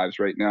in our lives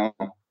right now,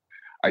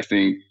 I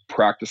think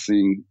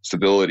practicing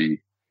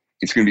civility,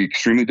 it's going to be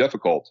extremely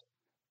difficult,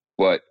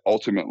 but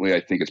ultimately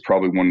I think it's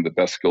probably one of the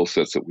best skill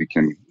sets that we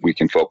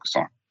can focus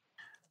on.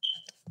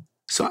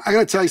 So I got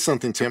to tell you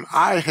something, Tim.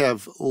 I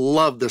have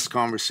loved this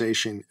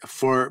conversation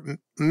for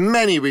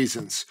many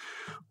reasons,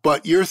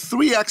 but your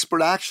 3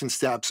 expert action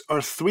steps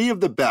are 3 of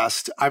the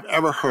best I've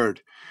ever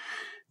heard.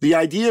 The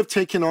idea of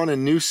taking on a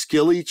new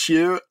skill each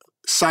year,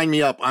 sign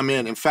me up. I'm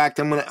in. In fact,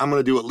 I'm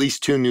gonna do at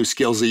least 2 new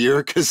skills a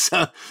year because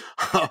I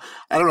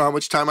don't know how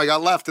much time I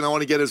got left, and I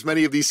want to get as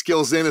many of these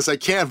skills in as I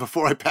can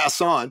before I pass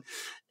on.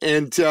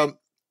 And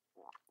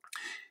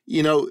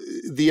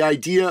the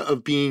idea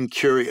of being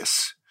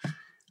curious.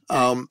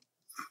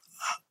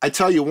 I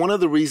tell you, one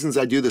of the reasons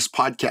I do this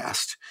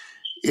podcast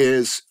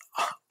is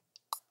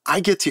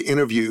I get to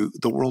interview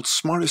the world's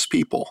smartest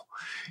people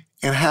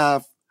and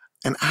have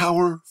an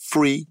hour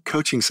free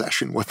coaching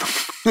session with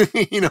them.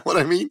 You know what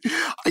I mean?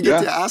 I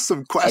get to ask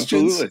them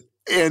questions. Absolutely.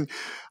 And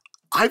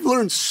I've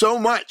learned so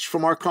much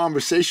from our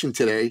conversation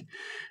today.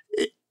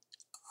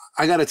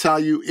 I got to tell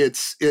you,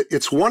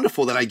 it's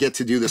wonderful that I get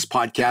to do this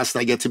podcast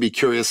and I get to be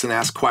curious and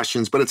ask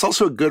questions, but it's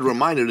also a good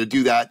reminder to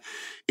do that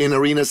in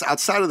arenas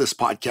outside of this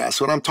podcast.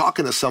 When I'm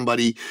talking to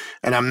somebody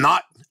and I'm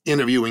not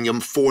interviewing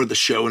them for the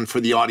show and for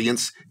the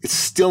audience, it's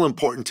still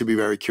important to be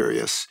very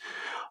curious.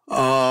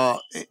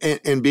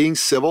 And being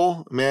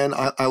civil, man,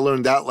 I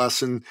learned that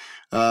lesson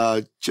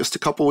just a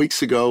couple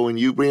weeks ago, and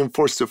you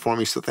reinforced it for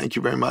me. So thank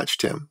you very much,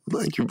 Tim.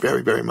 Thank you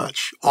very, very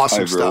much.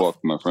 Awesome stuff. You're very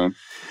welcome, my friend.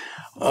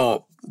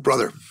 Oh,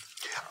 brother,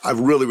 I've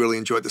really, really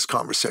enjoyed this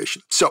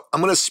conversation. So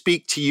I'm going to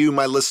speak to you,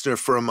 my listener,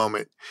 for a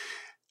moment.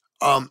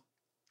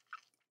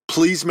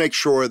 Please make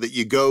sure that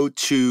you go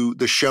to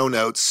the show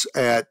notes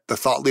at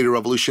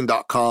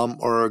thethoughtleaderrevolution.com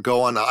or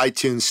go on to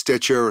iTunes,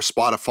 Stitcher, or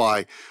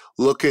Spotify.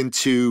 Look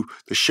into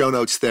the show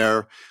notes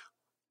there.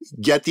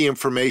 Get the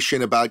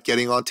information about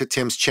getting onto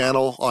Tim's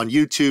channel on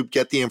YouTube.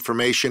 Get the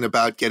information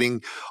about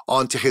getting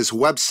onto his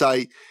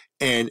website,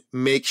 and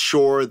make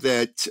sure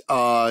that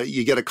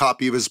you get a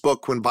copy of his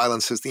book, When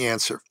Violence is the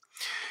Answer.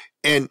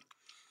 And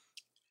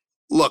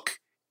look,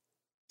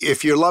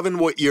 if you're loving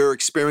what you're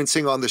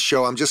experiencing on the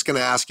show, I'm just going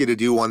to ask you to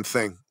do one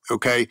thing,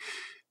 okay?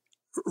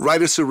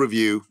 Write us a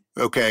review,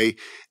 okay?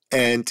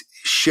 And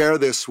share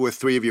this with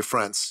 3 of your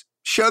friends.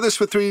 Share this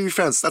with 3 of your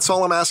friends. That's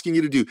all I'm asking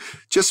you to do.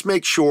 Just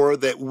make sure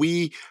that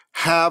we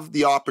have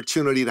the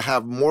opportunity to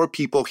have more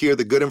people hear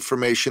the good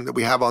information that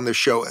we have on this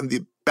show. And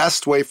the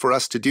best way for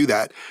us to do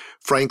that,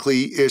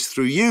 frankly, is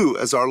through you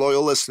as our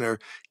loyal listener,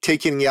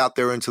 taking you out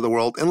there into the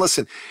world. And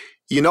listen,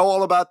 you know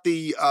all about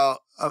the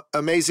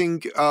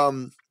amazing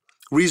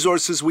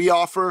resources we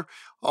offer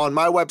on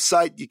my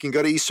website. You can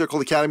go to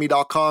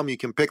eCircleAcademy.com. You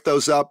can pick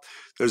those up.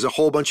 There's a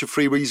whole bunch of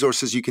free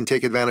resources you can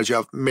take advantage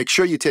of. Make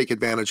sure you take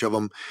advantage of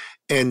them,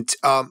 and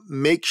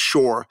make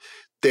sure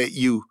that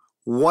you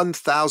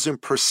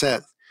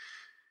 1,000%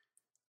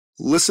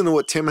 listen to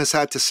what Tim has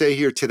had to say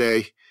here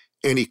today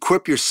and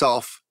equip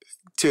yourself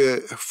to,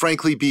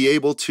 frankly, be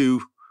able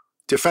to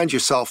defend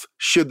yourself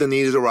should the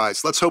need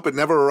arise. Let's hope it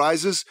never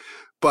arises,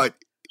 but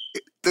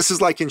this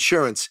is like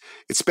insurance.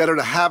 It's better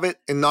to have it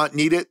and not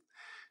need it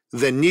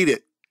than need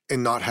it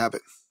and not have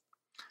it.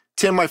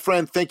 Tim, my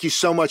friend, thank you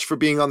so much for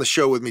being on the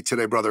show with me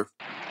today, brother.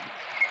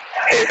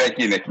 Hey, thank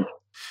you, Nicky.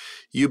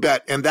 You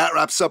bet. And that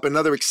wraps up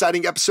another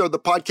exciting episode of the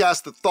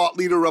podcast, The Thought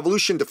Leader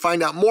Revolution. To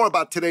find out more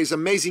about today's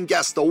amazing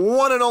guest, the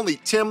one and only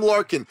Tim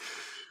Larkin,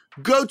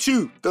 go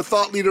to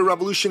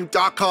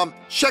thethoughtleaderrevolution.com.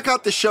 Check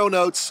out the show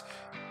notes.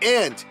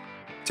 And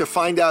to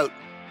find out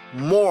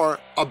more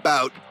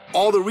about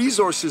all the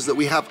resources that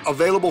we have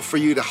available for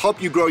you to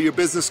help you grow your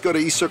business, go to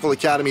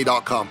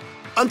eCircleAcademy.com.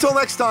 Until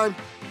next time,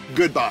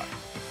 goodbye.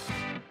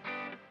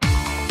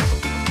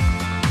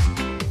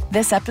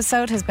 This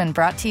episode has been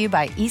brought to you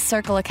by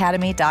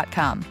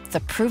eCircleAcademy.com, the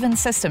proven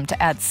system to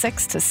add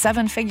 6 to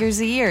 7 figures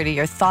a year to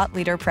your thought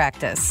leader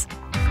practice.